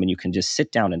come from, and you can just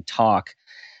sit down and talk,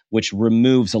 which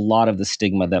removes a lot of the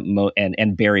stigma that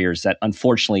and barriers that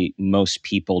unfortunately most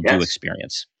people do Yes.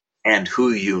 experience. And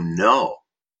who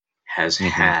has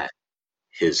had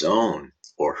his own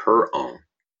or her own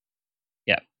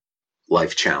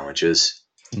life challenges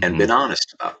and been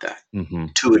honest about that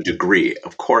to a degree.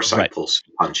 Of course, I pull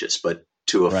some punches, but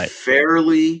to a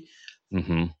fairly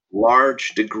large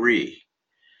degree,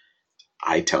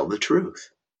 I tell the truth.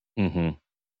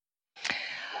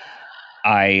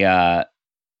 I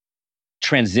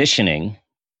transitioning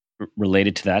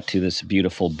related to that, to this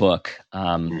beautiful book.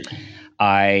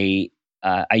 I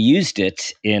used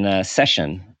it in a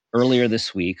session earlier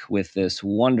this week with this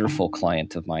wonderful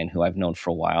client of mine who I've known for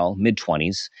a while,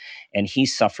 mid-20s, and he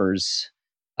suffers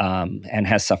and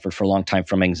has suffered for a long time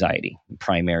from anxiety,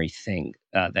 primary thing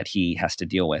that he has to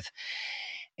deal with.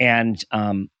 And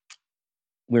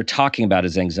we're talking about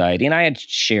his anxiety, and I had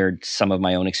shared some of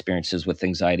my own experiences with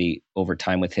anxiety over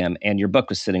time with him, and your book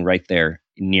was sitting right there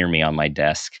near me on my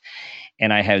desk.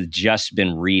 And I have just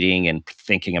been reading and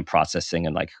thinking and processing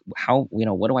and like,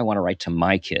 what do I want to write to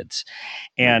my kids?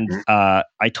 And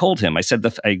I told him, I said,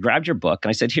 I grabbed your book and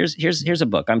I said, here's a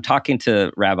book. I'm talking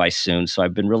to Rabbi soon, so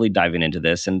I've been really diving into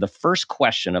this. And the first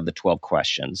question of the 12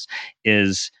 questions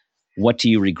is, what do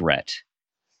you regret?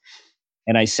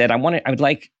 And I said,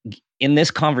 in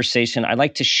this conversation, I'd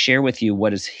like to share with you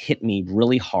what has hit me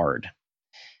really hard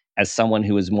as someone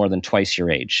who is more than twice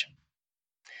your age.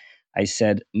 I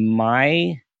said,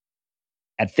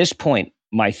 at this point,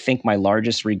 I think my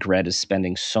largest regret is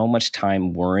spending so much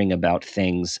time worrying about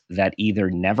things that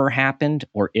either never happened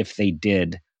or if they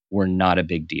did, were not a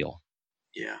big deal.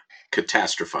 Yeah.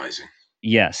 Catastrophizing.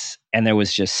 Yes. And there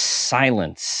was just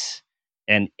silence.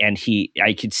 And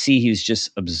I could see he was just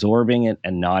absorbing it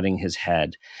and nodding his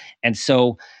head. And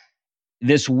so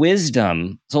this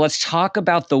wisdom, so let's talk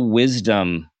about the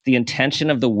wisdom, the intention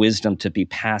of the wisdom to be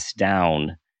passed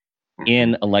down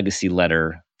in a legacy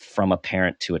letter from a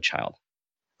parent to a child.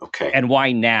 Okay. And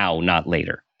why now, not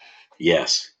later?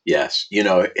 Yes.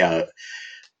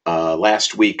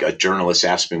 Last week, a journalist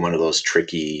asked me one of those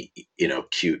tricky,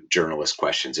 cute journalist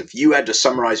questions. If you had to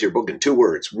summarize your book in 2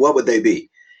 words, what would they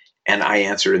be? And I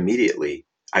answered immediately.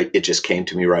 It just came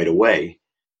to me right away.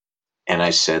 And I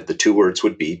said the 2 words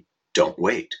would be, don't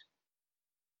wait.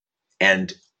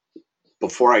 And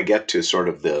before I get to sort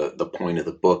of the point of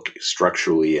the book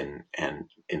structurally and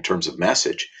in terms of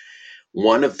message,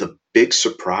 one of the big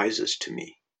surprises to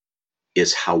me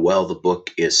is how well the book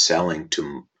is selling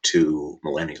to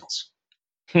millennials.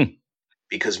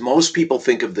 Because most people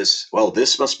think of this,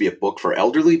 this must be a book for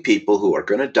elderly people who are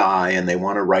going to die and they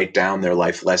want to write down their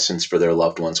life lessons for their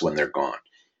loved ones when they're gone.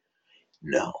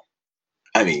 No.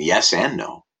 I mean, yes and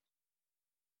no.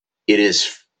 It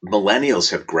is,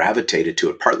 millennials have gravitated to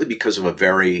it, partly because of a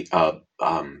very,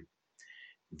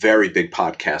 very big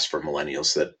podcast for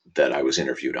millennials that I was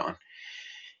interviewed on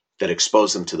that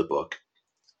exposed them to the book.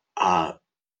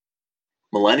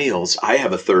 Millennials, I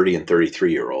have a 30 and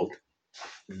 33-year-old.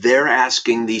 They're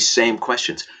asking these same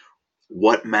questions.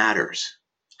 What matters?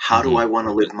 How do I want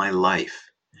to live my life?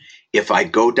 If I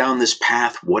go down this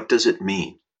path, what does it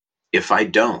mean? If I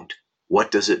don't,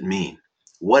 what does it mean?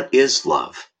 What is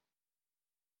love?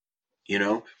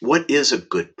 What is a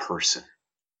good person?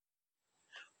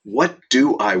 What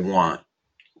do I want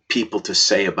people to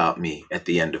say about me at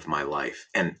the end of my life?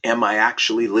 And am I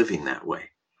actually living that way?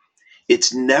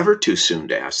 It's never too soon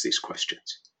to ask these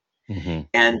questions.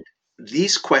 And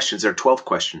these questions, there are 12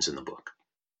 questions in the book.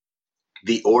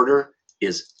 The order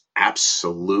is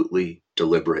absolutely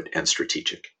deliberate and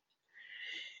strategic.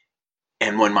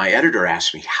 And when my editor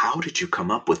asked me, how did you come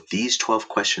up with these 12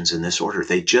 questions in this order?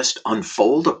 They just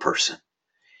unfold a person.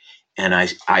 And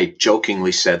I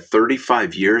jokingly said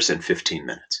 35 years and 15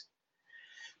 minutes.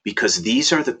 Because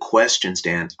these are the questions,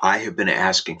 Dan, I have been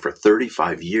asking for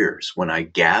 35 years when I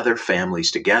gather families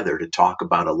together to talk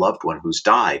about a loved one who's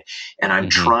died. And I'm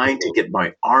trying to get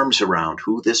my arms around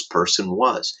who this person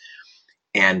was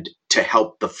and to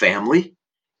help the family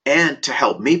and to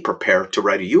help me prepare to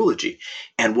write a eulogy.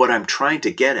 And what I'm trying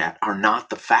to get at are not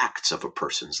the facts of a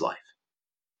person's life,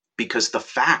 because the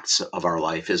facts of our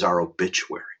life is our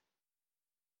obituary.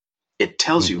 It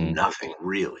tells you nothing,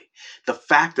 really. The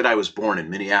fact that I was born in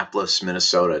Minneapolis,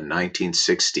 Minnesota in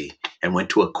 1960 and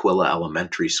went to Aquila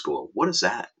Elementary School, what is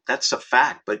that? That's a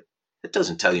fact, but it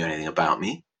doesn't tell you anything about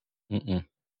me.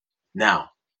 Now,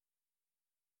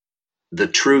 the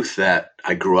truth that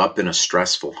I grew up in a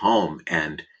stressful home,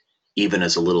 and even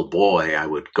as a little boy, I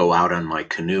would go out on my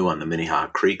canoe on the Minnehaha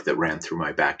Creek that ran through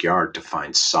my backyard to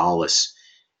find solace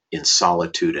in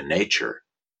solitude and nature.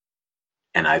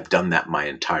 And I've done that my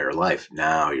entire life.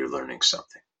 Now you're learning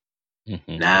something.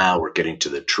 Now we're getting to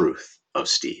the truth of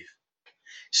Steve.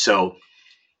 So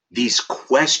these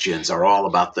questions are all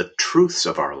about the truths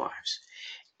of our lives.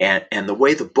 And the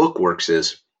way the book works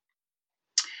is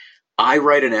I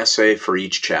write an essay for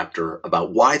each chapter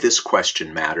about why this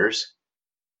question matters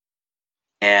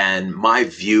and my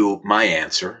view, my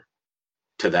answer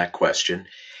to that question.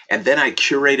 And then I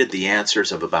curated the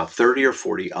answers of about 30 or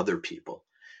 40 other people,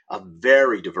 a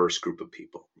very diverse group of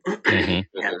people, and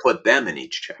put them in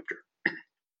each chapter.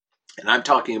 And I'm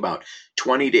talking about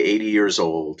 20 to 80 years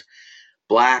old,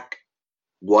 Black,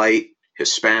 white,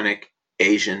 Hispanic,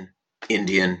 Asian,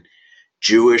 Indian,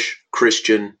 Jewish,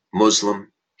 Christian,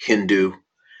 Muslim, Hindu,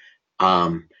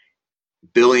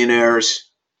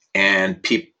 billionaires, and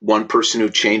one person who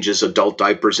changes adult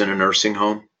diapers in a nursing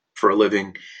home for a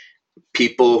living,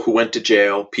 people who went to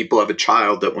jail, people who have a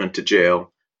child that went to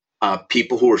jail,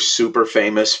 people who are super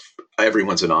famous.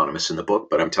 Everyone's anonymous in the book,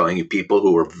 but I'm telling you, people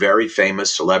who were very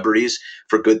famous celebrities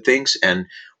for good things, and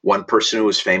one person who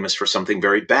was famous for something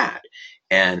very bad,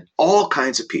 and all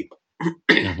kinds of people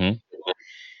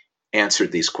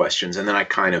answered these questions. And then I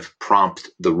kind of prompt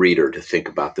the reader to think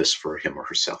about this for him or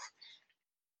herself.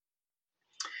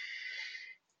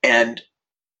 And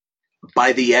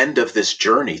by the end of this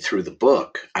journey through the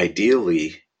book,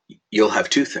 ideally, you'll have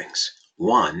two things.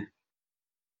 One,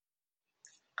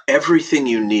 everything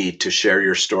you need to share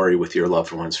your story with your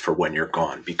loved ones for when you're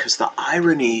gone. Because the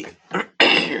irony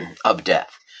of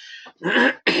death,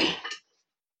 the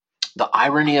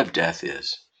irony of death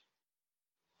is,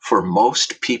 for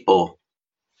most people,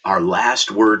 our last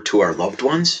word to our loved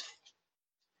ones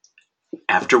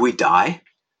after we die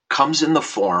comes in the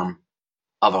form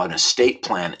of an estate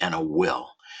plan and a will,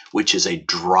 which is a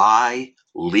dry,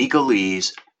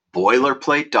 legalese,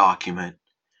 boilerplate document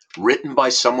written by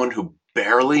someone who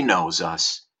barely knows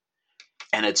us.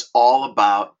 And it's all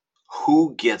about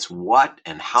who gets what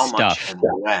and how much and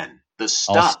when. The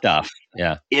stuff. All stuff.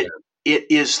 Yeah. It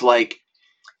is like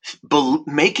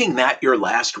making that your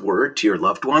last word to your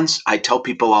loved ones. I tell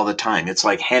people all the time, it's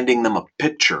like handing them a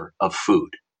pitcher of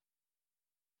food.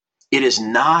 It is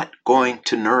not going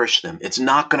to nourish them. It's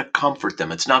not going to comfort them.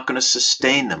 It's not going to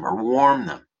sustain them or warm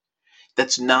them.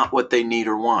 That's not what they need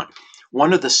or want.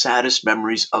 One of the saddest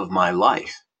memories of my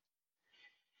life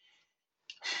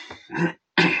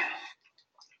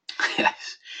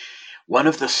yes, one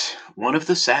of the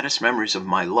saddest memories of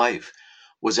my life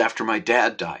was after my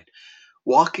dad died.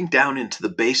 Walking down into the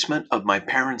basement of my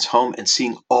parents' home and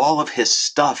seeing all of his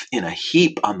stuff in a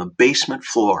heap on the basement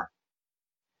floor.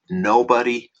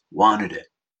 Nobody wanted it.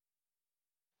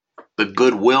 The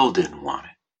Goodwill didn't want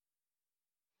it.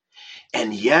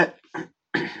 And yet,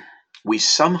 we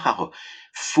somehow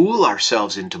fool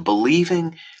ourselves into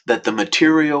believing that the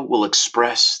material will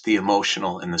express the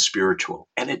emotional and the spiritual,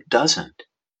 and it doesn't.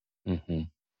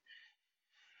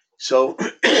 So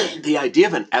the idea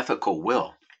of an ethical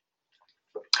will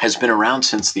has been around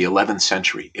since the 11th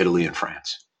century, Italy and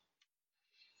France.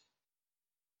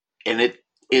 And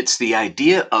it's the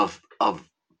idea of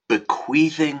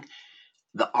bequeathing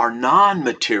our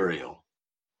non-material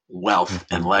wealth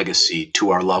and legacy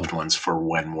to our loved ones for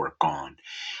when we're gone.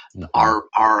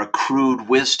 Our accrued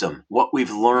wisdom, what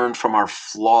we've learned from our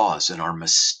flaws and our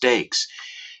mistakes,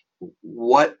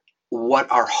 what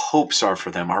our hopes are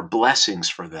for them, our blessings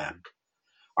for them,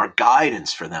 our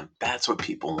guidance for them. That's what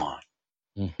people want.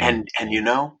 And you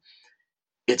know,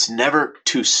 it's never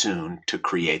too soon to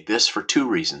create this for two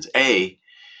reasons. A,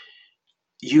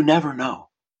 you never know.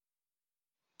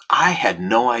 I had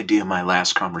no idea my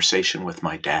last conversation with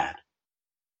my dad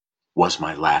was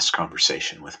my last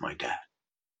conversation with my dad.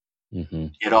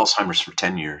 He had Alzheimer's for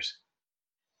 10 years.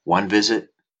 One visit,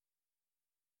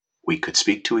 we could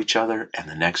speak to each other, and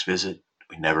the next visit,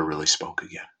 we never really spoke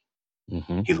again.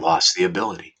 Mm-hmm. He lost the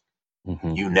ability.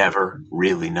 Mm-hmm. You never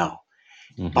really know.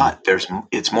 Mm-hmm. But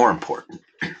it's more important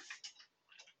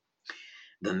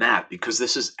than that, because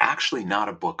this is actually not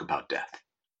a book about death.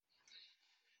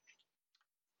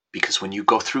 Because when you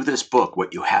go through this book,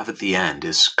 what you have at the end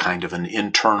is kind of an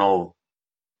internal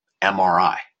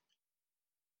MRI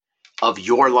of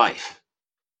your life.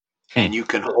 And you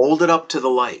can hold it up to the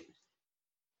light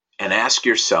and ask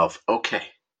yourself, okay,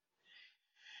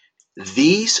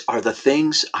 these are the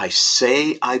things I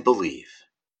say I believe.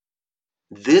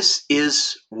 This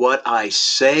is what I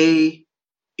say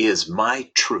is my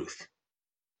truth.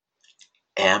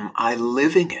 Am I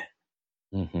living it?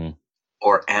 Mm-hmm.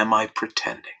 Or am I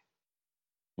pretending?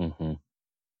 Mm-hmm.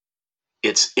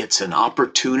 It's an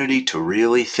opportunity to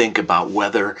really think about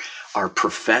whether our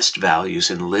professed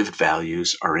values and lived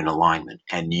values are in alignment.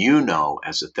 And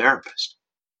as a therapist,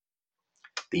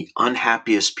 the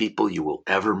unhappiest people you will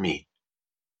ever meet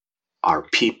are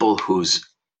people whose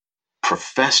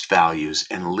professed values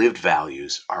and lived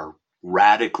values are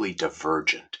radically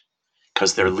divergent,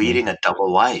 because they're leading a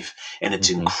double life, and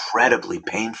it's incredibly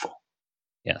painful.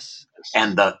 Yes.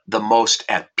 And the most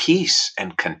at peace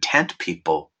and content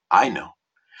people I know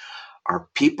are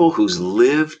people whose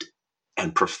lived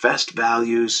and professed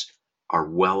values are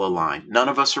well aligned. None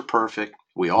of us are perfect.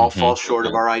 We all fall short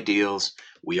of our ideals.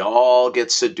 We all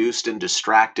get seduced and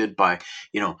distracted by,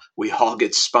 we all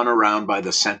get spun around by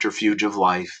the centrifuge of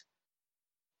life.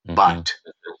 But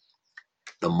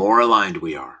the more aligned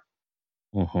we are,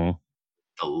 the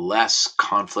less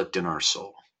conflict in our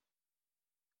soul.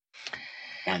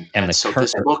 And so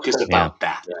this book is about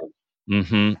that.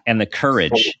 Mm-hmm. And the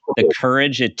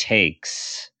courage it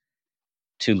takes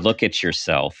to look at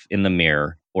yourself in the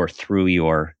mirror or through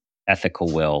your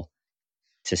ethical will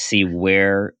to see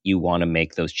where you want to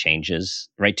make those changes,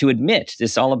 right? To admit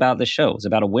it's all about the show. It's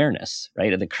about awareness,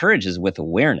 right? And the courage is with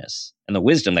awareness and the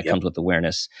wisdom that comes with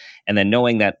awareness. And then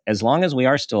knowing that as long as we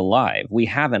are still alive, we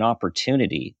have an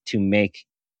opportunity to make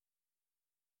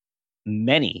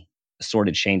many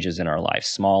assorted changes in our life,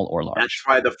 small or large. That's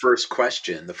why the first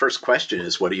question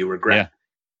is, what do you regret?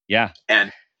 Yeah.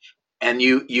 And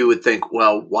you would think,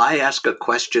 well, why ask a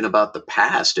question about the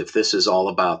past if this is all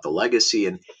about the legacy?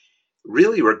 And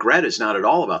really, regret is not at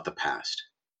all about the past.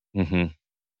 Mm-hmm.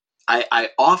 I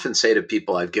often say to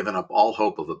people, I've given up all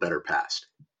hope of a better past.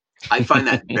 I find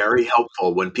that very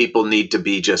helpful when people need to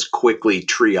be just quickly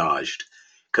triaged,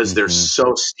 because they're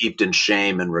so steeped in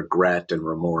shame and regret and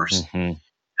remorse. And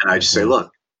I just say,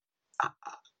 look,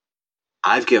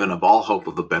 I've given up all hope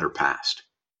of a better past.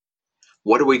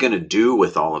 What are we going to do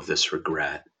with all of this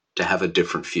regret to have a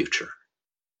different future?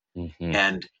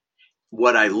 And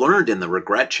what I learned in the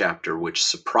regret chapter, which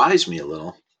surprised me a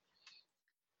little,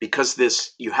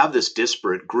 because you have this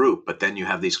disparate group, but then you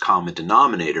have these common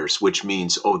denominators, which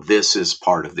means, this is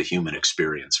part of the human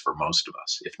experience for most of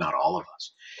us, if not all of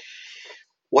us.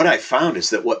 What I found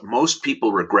is that what most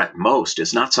people regret most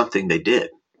is not something they did,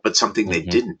 but something they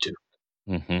didn't do.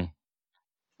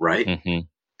 Right?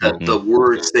 The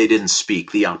words they didn't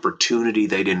speak, the opportunity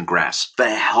they didn't grasp, the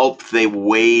help they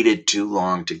waited too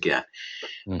long to get.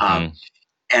 And,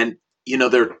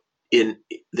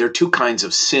 there are two kinds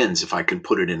of sins, if I can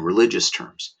put it in religious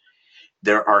terms.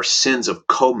 There are sins of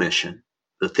commission,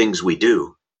 the things we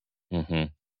do. And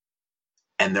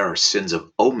there are sins of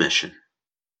omission,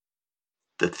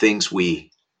 the things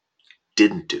we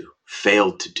didn't do,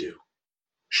 failed to do,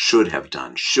 should have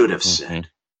done, should have said.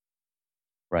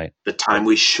 Right. The time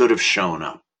we should have shown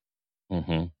up.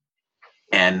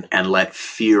 And let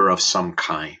fear of some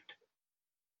kind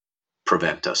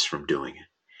prevent us from doing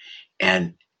it.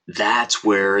 And that's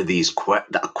where a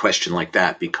question like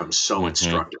that becomes so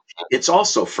instructive. It's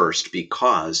also first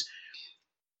because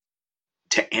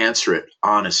to answer it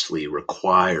honestly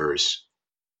requires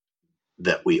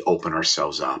that we open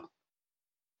ourselves up,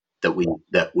 that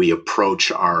we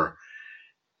approach our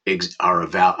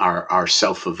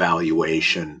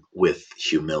self-evaluation with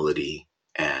humility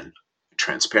and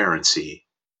transparency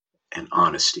and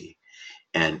honesty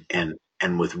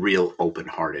and with real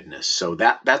open-heartedness. So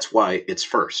that's why it's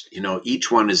first.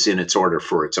 Each one is in its order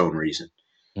for its own reason.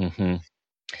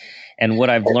 And what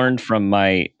I've learned from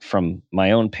my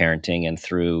own parenting and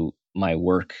through my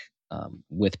work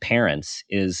with parents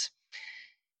is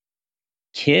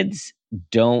kids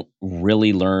don't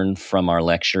really learn from our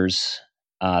lectures.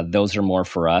 Those are more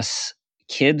for us.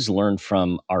 Kids learn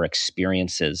from our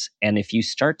experiences. And if you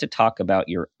start to talk about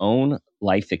your own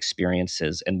life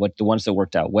experiences and what the ones that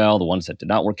worked out well, the ones that did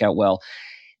not work out well,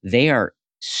 they are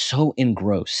so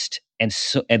engrossed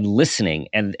and listening.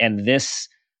 And this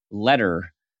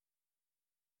letter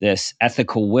this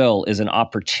ethical will is an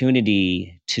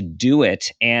opportunity to do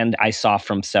it. And I saw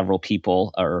from several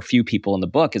people, or a few people in the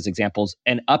book as examples,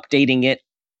 and updating it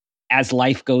as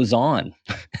life goes on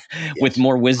with Yes.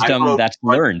 more wisdom that's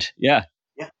learned. Yeah.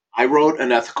 Yeah. I wrote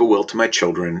an ethical will to my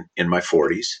children in my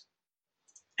 40s,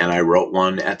 and I wrote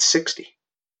one at 60.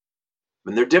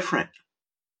 And they're different.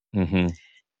 Mm-hmm.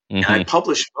 Mm-hmm. And I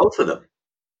published both of them.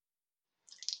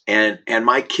 And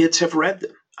my kids have read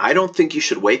them. I don't think you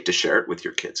should wait to share it with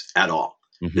your kids at all.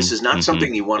 Mm-hmm. This is not Mm-hmm.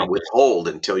 something you want to withhold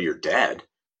until you're dead.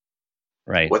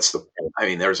 Right.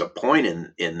 There's a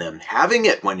point in them having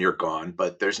it when you're gone,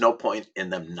 but there's no point in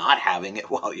them not having it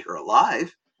while you're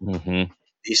alive. Mm-hmm.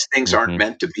 These things aren't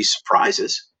meant to be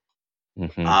surprises.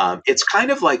 Mm-hmm. It's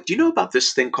kind of like, do you know about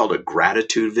this thing called a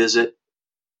gratitude visit?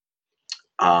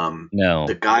 No.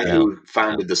 The guy who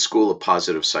founded the School of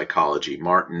Positive Psychology,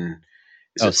 Martin,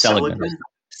 is it Seligman?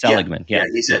 Seligman, yeah.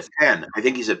 He's at Penn. I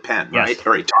think he's at Penn, right? Yes.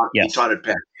 Or he taught at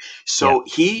Penn. So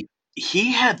he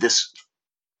had this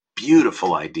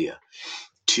beautiful idea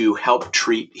to help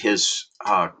treat his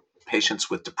patients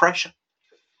with depression.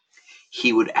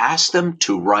 He would ask them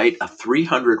to write a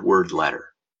 300-word letter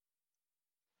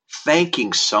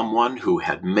thanking someone who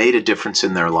had made a difference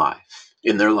in their life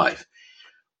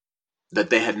that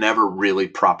they had never really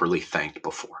properly thanked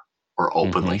before or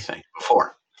openly thanked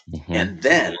before. Mm-hmm. And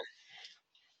then,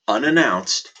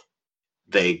 unannounced,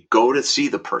 they go to see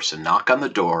the person, knock on the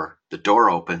door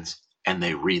opens, and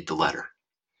they read the letter.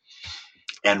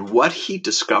 And what he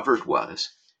discovered was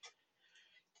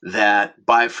that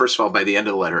by the end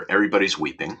of the letter, everybody's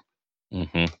weeping.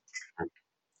 Mm-hmm.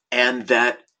 And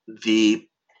that the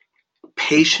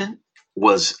patient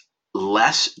was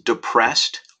less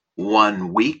depressed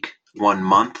 1 week, 1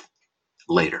 month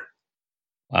later.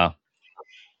 Wow.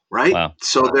 Right? Wow.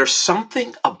 So there's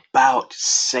something about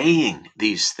saying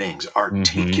these things,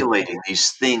 articulating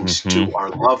these things to our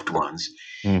loved ones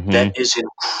that is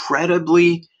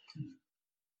incredibly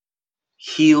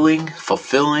healing,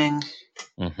 fulfilling,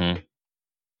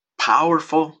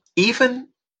 powerful, even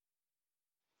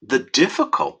the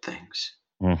difficult things.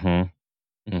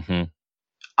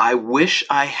 I wish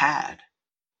I had.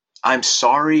 I'm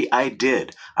sorry I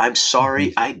did. I'm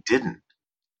sorry I didn't.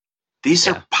 These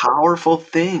are powerful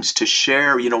things to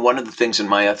share. You know, one of the things in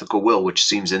my ethical will, which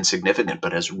seems insignificant,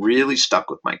 but has really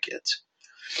stuck with my kids,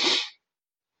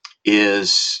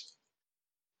 is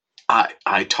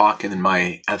I talk in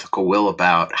my ethical will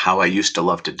about how I used to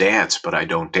love to dance, but I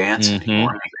don't dance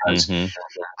anymore because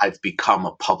I've become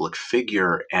a public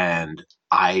figure and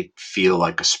I feel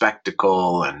like a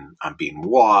spectacle and I'm being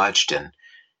watched, and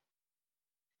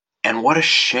what a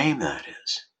shame that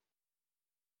is.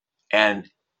 And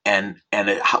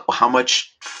how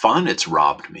much fun it's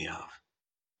robbed me of.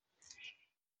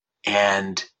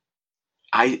 And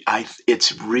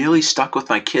it's really stuck with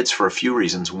my kids for a few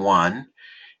reasons. One,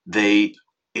 it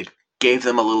gave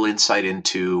them a little insight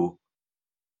into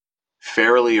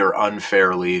fairly or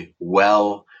unfairly,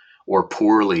 well or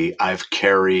poorly, I've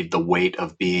carried the weight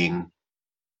of being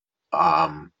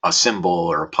a symbol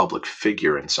or a public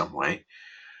figure in some way.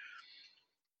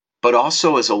 But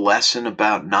also as a lesson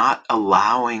about not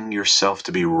allowing yourself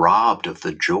to be robbed of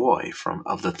the joy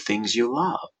of the things you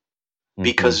love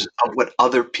because of what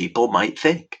other people might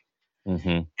think.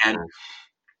 And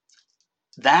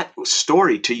that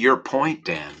story, to your point,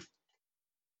 Dan,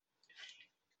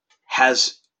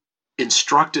 has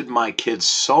instructed my kids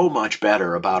so much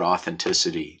better about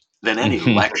authenticity than any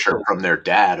lecture from their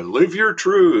dad. Live your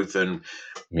truth and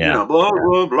you know, blah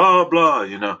blah blah blah.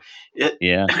 You know,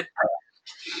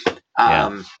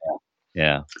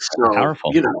 So,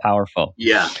 powerful. You know, powerful.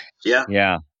 Yeah.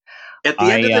 At the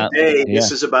end of the day,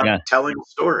 this is about telling a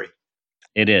story.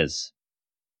 It is.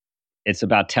 It's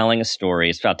about telling a story.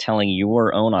 It's about telling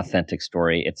your own authentic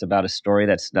story. It's about a story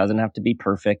that doesn't have to be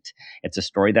perfect. It's a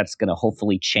story that's going to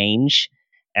hopefully change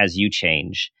as you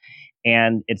change.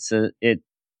 And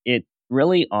it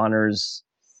really honors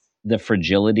the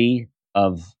fragility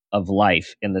of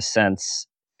life in the sense,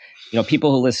 you know,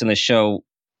 people who listen to the show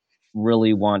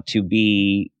really want to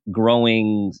be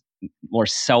growing more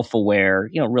self-aware,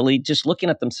 you know, really just looking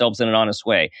at themselves in an honest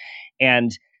way.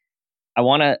 And I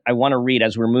want to read,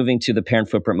 as we're moving to the parent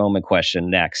footprint moment question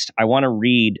next, I want to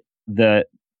read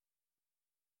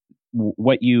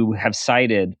what you have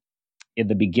cited in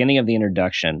the beginning of the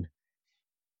introduction,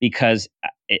 because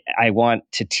I want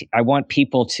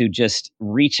people to just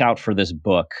reach out for this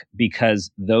book,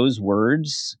 because those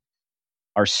words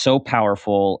are so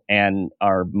powerful and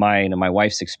are mine and my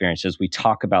wife's experiences. We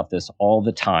talk about this all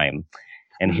the time,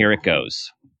 and here it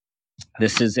goes.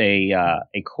 This is a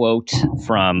quote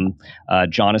from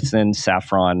Jonathan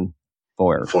Safran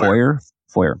Foyer.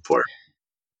 Foyer.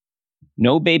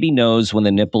 No baby knows when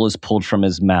the nipple is pulled from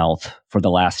his mouth for the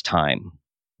last time.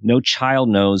 No child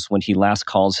knows when he last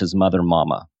calls his mother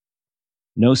mama.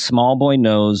 No small boy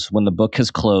knows when the book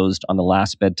has closed on the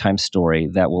last bedtime story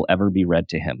that will ever be read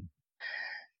to him.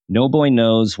 No boy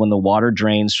knows when the water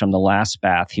drains from the last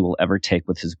bath he will ever take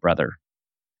with his brother.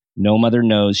 No mother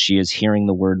knows she is hearing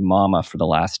the word mama for the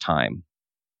last time.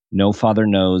 No father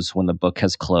knows when the book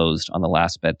has closed on the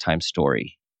last bedtime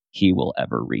story he will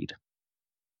ever read.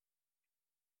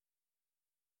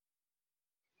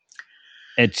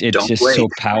 It's Don't just wait. so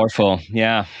powerful.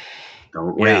 Yeah.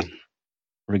 Don't Yeah. wait.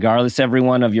 Regardless,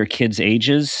 everyone, of your kids'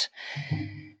 ages,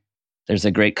 there's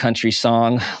a great country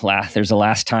song, there's a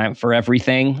last time for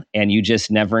everything, and you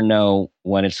just never know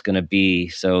when it's going to be.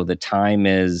 So the time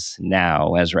is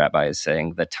now, as Rabbi is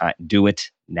saying, the time, do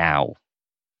it now.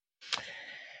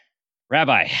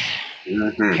 Rabbi,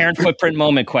 parent footprint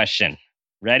moment question.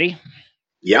 Ready?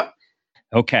 Yep.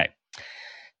 Okay.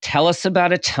 Tell us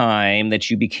about a time that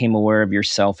you became aware of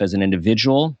yourself as an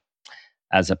individual,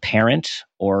 as a parent,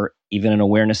 or even an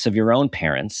awareness of your own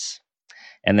parents,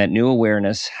 and that new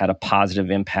awareness had a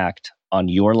positive impact on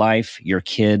your life, your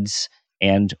kids,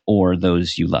 and or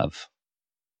those you love.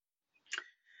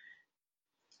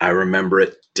 I remember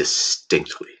it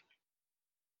distinctly.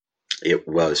 It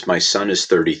was, my son is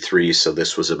 33, so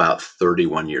this was about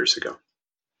 31 years ago.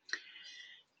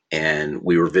 And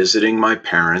we were visiting my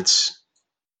parents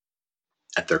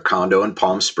at their condo in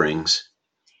Palm Springs.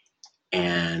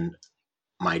 And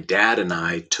my dad and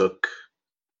I took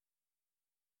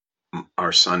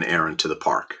our son Aaron to the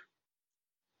park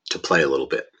to play a little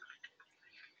bit.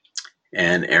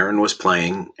 And Aaron was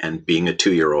playing and being a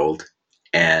 2-year-old.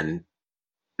 And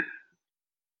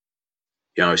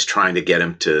I was trying to get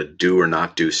him to do or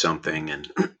not do something.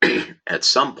 And at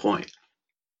some point,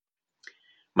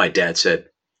 my dad said,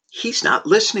 "He's not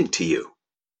listening to you."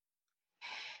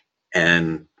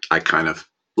 And I kind of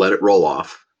let it roll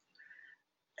off.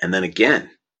 And then again,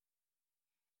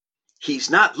 "He's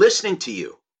not listening to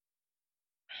you."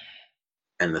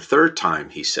 And the third time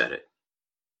he said it,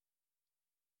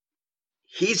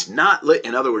 "He's not,"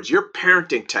 in other words, your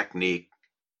parenting technique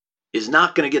is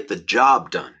not going to get the job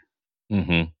done.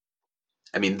 Mm-hmm.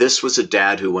 I mean, this was a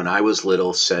dad who, when I was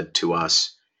little, said to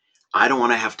us, "I don't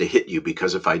want to have to hit you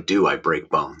because if I do, I break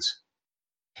bones."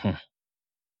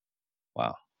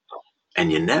 Wow.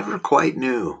 And you never quite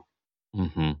knew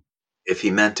Mm-hmm. if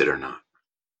he meant it or not.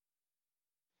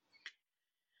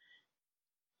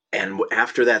 And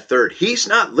after that third, "He's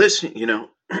not listening,"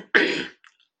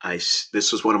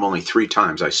 this was one of only 3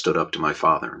 times I stood up to my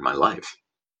father in my life.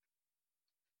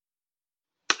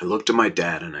 I looked at my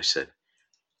dad and I said,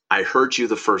 "I heard you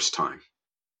the first time.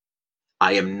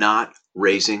 I am not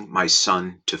raising my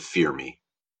son to fear me."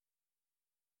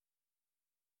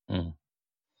 Mm.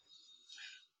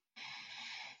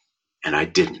 And I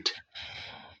didn't.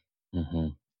 Mm-hmm.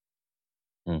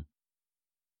 Mm.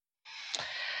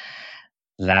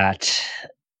 That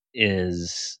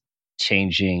is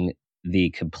changing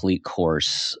the complete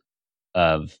course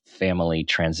of family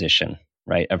transition,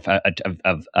 right? Of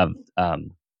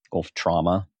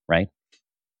trauma, right?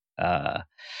 Of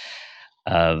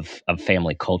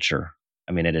family culture.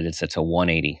 I mean, it's a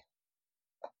 180.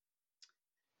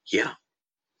 Yeah.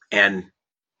 And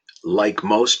like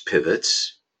most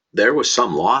pivots, there was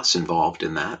some loss involved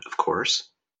in that, of course.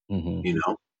 Mm-hmm.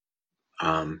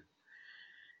 Um,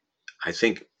 I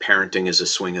think parenting is a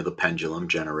swing of the pendulum,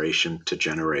 generation to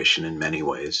generation in many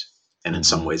ways. And in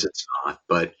some ways it's not.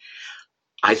 But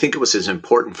I think it was as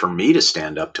important for me to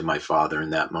stand up to my father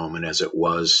in that moment as it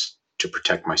was to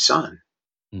protect my son.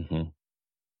 Mm-hmm.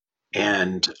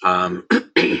 And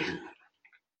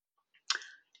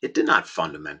it did not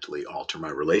fundamentally alter my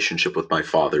relationship with my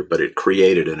father, but it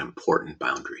created an important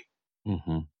boundary.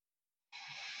 Mm-hmm.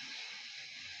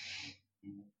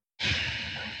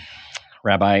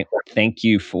 Rabbi, thank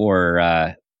you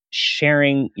for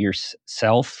sharing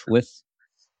yourself with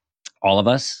all of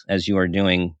us as you are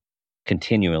doing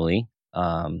continually,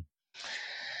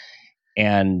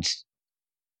 and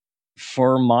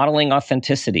for modeling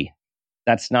authenticity.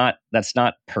 That's not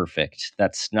perfect.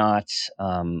 That's not.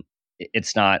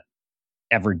 It's not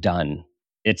ever done.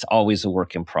 It's always a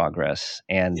work in progress,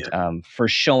 and for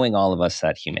showing all of us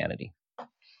that humanity.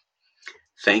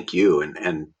 Thank you.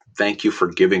 And thank you for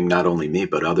giving not only me,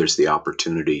 but others the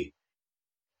opportunity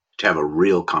to have a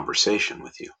real conversation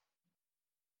with you.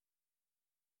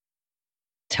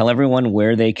 Tell everyone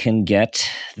where they can get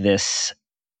this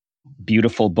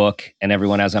beautiful book. And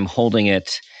everyone, as I'm holding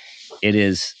it, it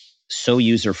is so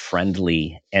user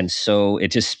friendly. And so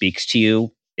it just speaks to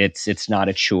you. It's not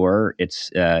a chore. It's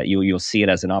you'll see it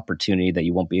as an opportunity that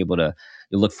you won't be able to.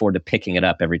 You look forward to picking it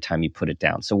up every time you put it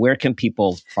down. So where can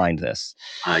people find this?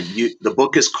 The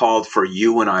book is called For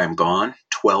You When I Am Gone,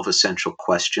 12 Essential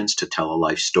Questions to Tell a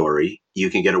Life Story. You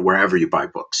can get it wherever you buy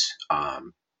books.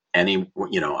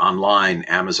 Online,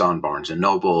 Amazon, Barnes and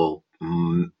Noble,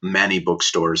 many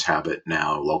bookstores have it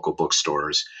now, local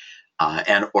bookstores,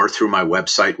 or through my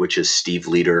website, which is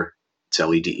steveleader, it's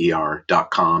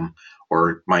LEDER.com,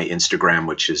 or my Instagram,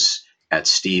 which is at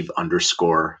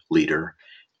Steve_leader.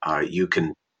 You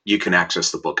can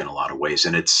access the book in a lot of ways,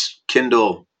 and it's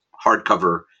Kindle,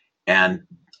 hardcover, and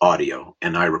audio.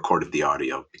 And I recorded the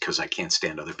audio because I can't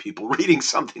stand other people reading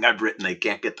something I've written. They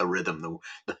can't get the rhythm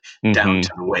down to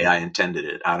the way I intended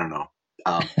it. I don't know,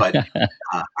 but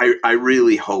I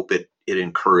really hope it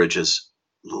encourages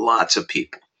lots of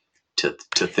people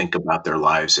to think about their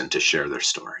lives and to share their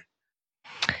story.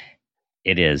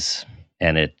 It is.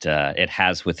 And it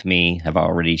has with me. I've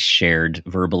already shared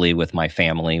verbally with my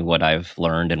family what I've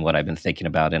learned and what I've been thinking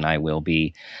about, and I will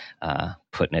be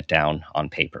putting it down on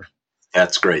paper.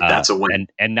 That's great. That's a win.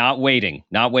 And not waiting.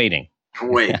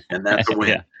 Wait, and that's a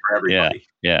win for everybody.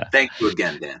 Yeah. Thank you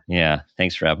again, Dan. Yeah.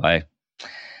 Thanks, Rabbi.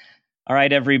 All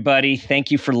right, everybody. Thank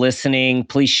you for listening.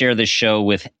 Please share this show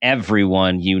with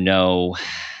everyone you know.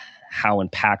 How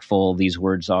impactful these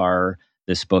words are,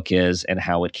 this book is, and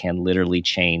how it can literally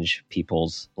change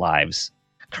people's lives,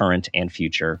 current and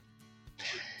future.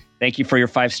 Thank you for your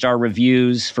 5-star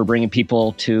reviews, for bringing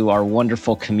people to our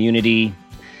wonderful community.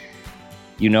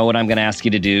 You know what I'm going to ask you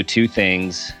to do. 2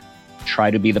 things. Try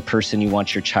to be the person you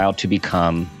want your child to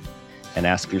become, and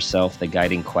ask yourself the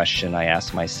guiding question I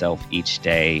ask myself each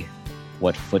day: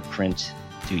 what footprint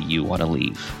do you want to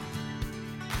leave?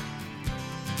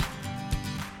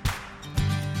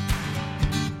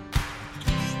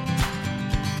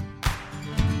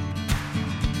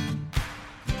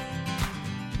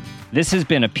 This has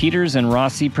been a Peters and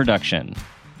Rossi production.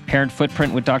 Parent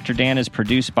Footprint with Dr. Dan is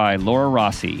produced by Laura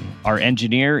Rossi. Our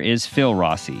engineer is Phil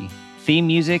Rossi. Theme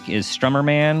music is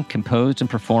Strummerman, composed and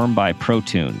performed by Pro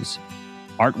Tunes.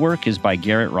 Artwork is by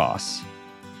Garrett Ross.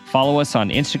 Follow us on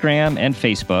Instagram and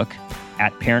Facebook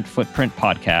at Parent Footprint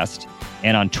Podcast,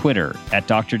 and on Twitter at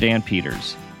Dr. Dan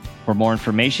Peters. For more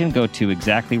information, go to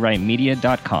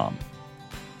exactlyrightmedia.com.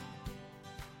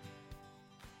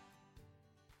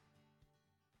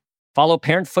 Follow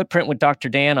Parent Footprint with Dr.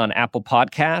 Dan on Apple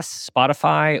Podcasts,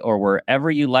 Spotify, or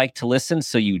wherever you like to listen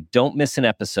so you don't miss an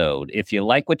episode. If you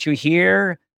like what you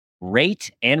hear,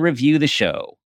 rate and review the show.